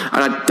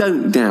 And I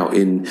don't doubt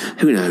in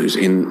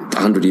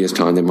 100 years'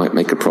 time, they might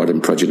make a Pride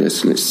and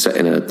Prejudice, and it's set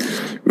in a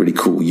really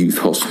cool youth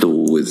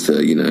hostel with,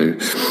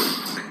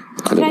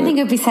 I don't think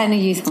it would be set in a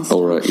youth hostel.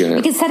 All right, yeah.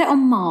 You could set it on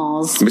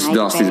Mars.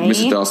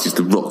 Mrs. Darcy's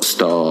the rock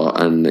star,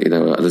 and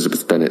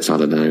Elizabeth Bennet's, I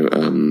don't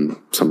know,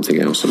 something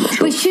else. I'm not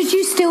sure. But should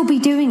you still be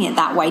doing it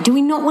that way? Do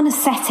we not want to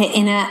set it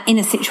in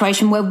a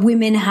situation where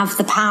women have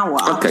the power?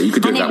 Okay, you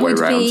could do it that way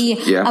around. And it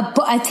would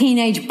be a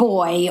teenage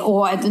boy,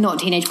 or not a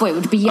teenage boy. It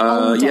would be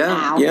older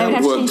now. Yeah,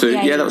 that would work too.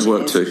 Yeah, that would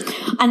work too.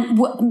 And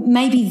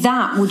maybe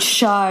that would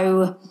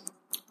show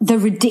the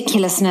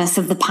ridiculousness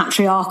of the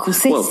patriarchal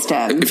system.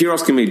 Well, if you're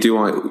asking me, do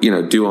I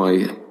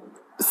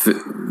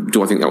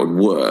think that would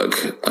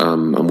work?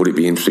 And would it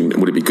be interesting?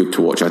 Would it be good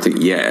to watch? I think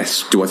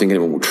yes. Do I think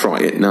anyone will try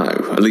it? No.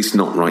 At least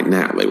not right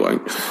now. They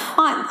won't.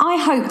 I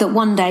hope that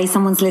one day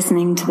someone's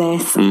listening to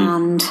this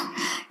and,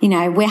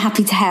 we're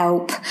happy to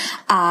help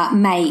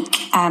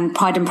make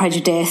Pride and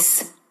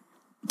Prejudice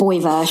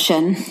boy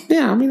version.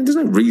 Yeah, I mean, there's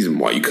no reason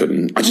why you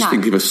couldn't. I just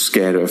think people are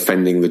scared of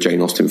offending the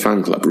Jane Austen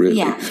fan club, really.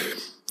 Yeah.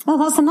 Oh,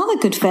 that's another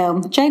good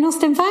film. Jane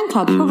Austen Fan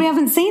Club. Probably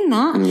haven't seen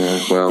that.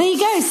 Yeah, well, there you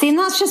go. See, and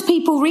that's just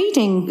people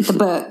reading the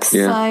books.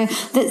 Yeah.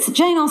 So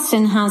Jane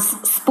Austen has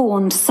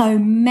spawned so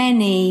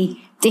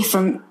many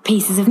different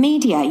pieces of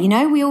media.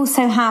 We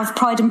also have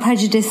Pride and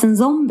Prejudice and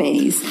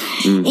zombies.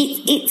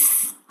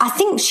 It's. I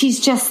think she's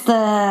just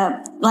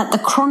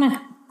the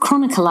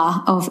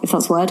chronicler of, if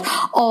that's a word,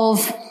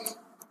 of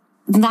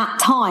that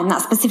time,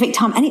 that specific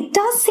time. And it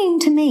does seem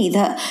to me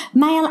that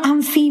male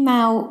and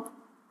female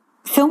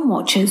film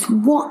watchers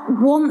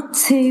want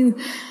to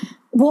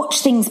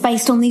watch things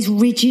based on these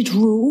rigid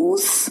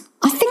rules.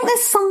 I think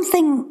there's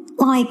something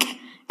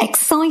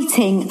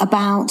exciting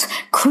about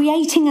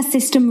creating a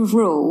system of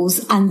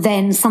rules and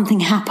then something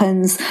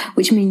happens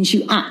which means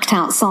you act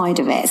outside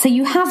of it. So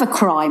you have a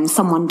crime,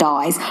 someone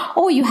dies,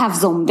 or you have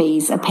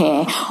zombies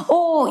appear,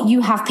 or you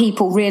have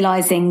people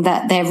realizing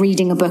that they're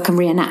reading a book and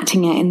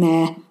reenacting it in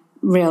their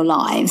real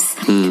lives.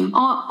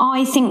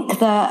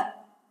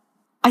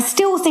 I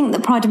still think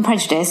that Pride and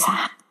Prejudice,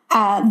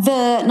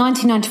 the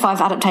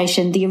 1995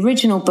 adaptation, the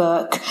original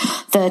book,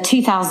 the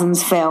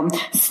 2000s film,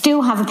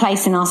 still have a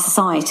place in our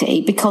society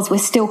because we're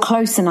still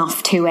close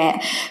enough to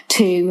it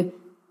to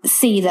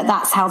see that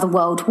that's how the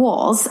world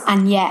was,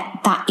 and yet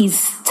that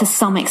is to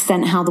some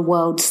extent how the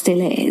world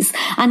still is.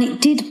 And it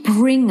did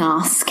bring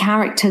us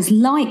characters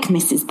like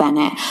Mrs.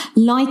 Bennet,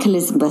 like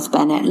Elizabeth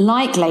Bennet,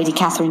 like Lady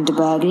Catherine de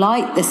Bourgh,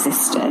 like the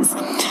sisters,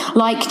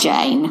 like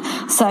Jane.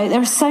 So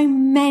there are so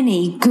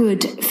many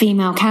good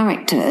female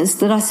characters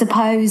that I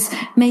suppose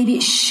maybe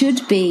it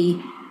should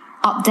be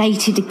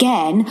updated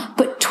again,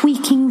 but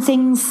tweaking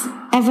things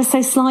ever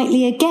so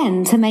slightly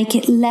again to make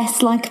it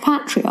less like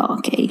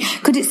patriarchy.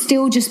 Could it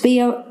still just be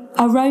a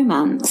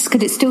romance?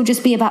 Could it still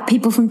just be about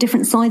people from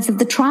different sides of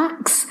the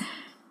tracks?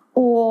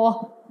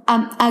 Or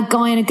a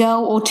guy and a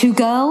girl, or two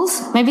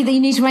girls? Maybe that you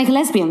need to make a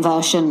lesbian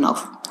version of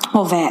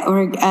it,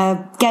 or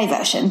a gay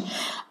version,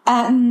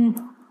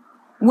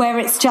 where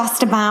it's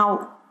just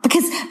about,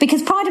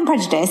 because Pride and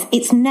Prejudice,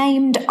 it's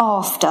named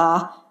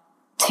after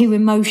two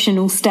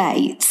emotional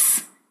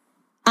states.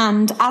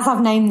 And as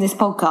I've named this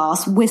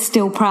podcast, we're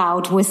still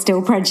proud, we're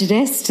still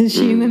prejudiced as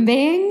human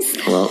beings.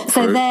 Well,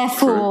 so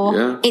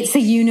therefore, it's a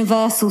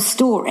universal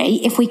story.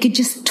 If we could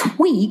just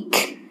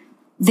tweak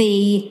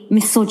the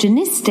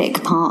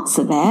misogynistic parts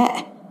of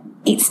it,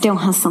 it still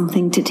has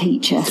something to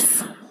teach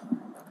us.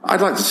 I'd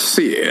like to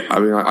see it. I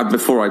mean,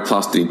 before I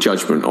passed any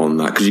judgment on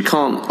that, because you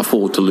can't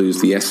afford to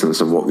lose the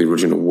essence of what the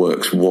original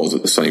works was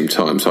at the same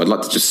time. So I'd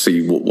like to just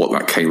see what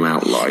that came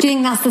out like. Do you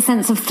think that's the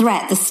sense of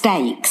threat, the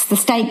stakes? The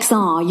stakes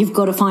are you've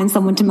got to find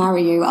someone to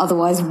marry you,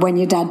 otherwise when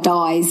your dad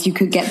dies, you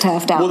could get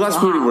turfed out. Well,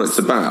 that's really what it's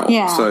about.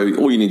 Yeah. So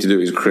all you need to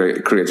do is create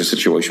a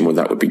situation where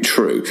that would be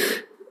true.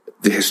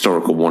 The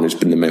historical one has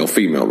been the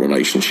male-female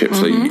relationship.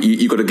 So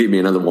you've got to give me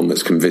another one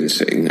that's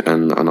convincing,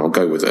 and I'll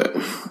go with it.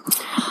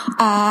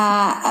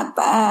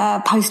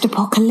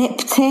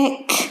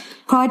 Post-apocalyptic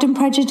Pride and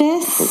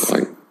Prejudice.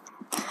 Like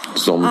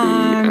zombie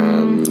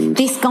and...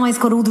 This guy's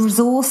got all the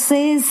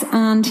resources,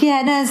 and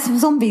there's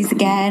zombies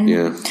again.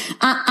 Yeah.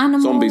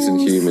 Animals. Zombies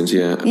and humans,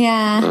 yeah.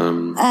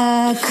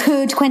 Yeah.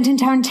 Could Quentin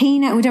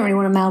Tarantino... We don't really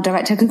want a male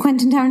director. Could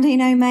Quentin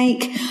Tarantino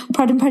make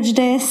Pride and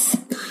Prejudice?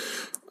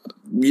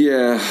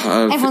 Yeah.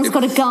 Everyone's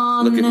got a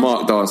gun. Look, if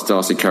Mark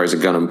Darcy carries a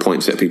gun and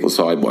points at people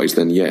sideways,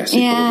 then yes,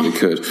 he probably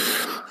could.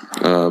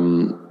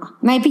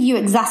 Maybe you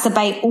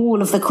exacerbate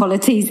all of the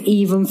qualities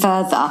even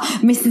further.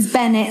 Mrs.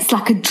 Bennet's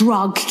like a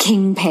drug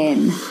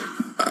kingpin.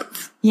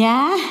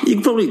 Yeah? You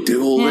can probably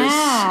do all this.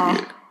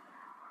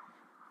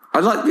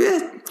 I'd like,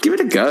 give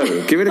it a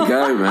go. Give it a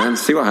go, man.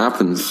 See what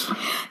happens.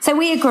 So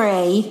we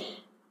agree.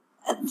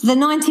 The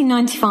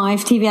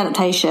 1995 TV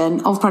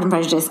adaptation of Pride and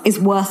Prejudice is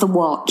worth a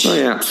watch. Oh,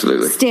 yeah,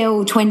 absolutely.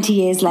 Still 20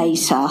 years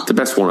later. The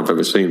best one I've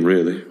ever seen,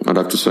 really, I'd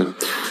have to say.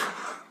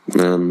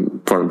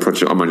 Pride and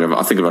Prejudice,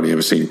 I think I've only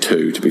ever seen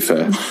two, to be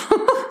fair.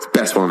 It's the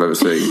best one I've ever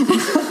seen.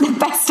 The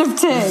best of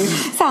two.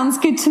 Sounds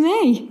good to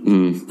me.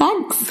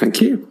 Thanks.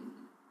 Thank you.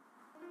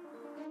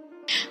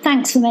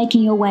 Thanks for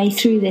making your way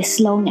through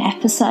this long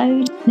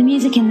episode. The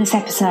music in this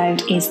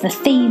episode is the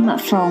theme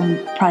from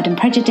Pride and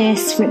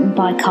Prejudice, written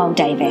by Carl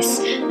Davis.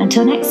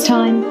 Until next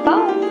time,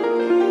 bye!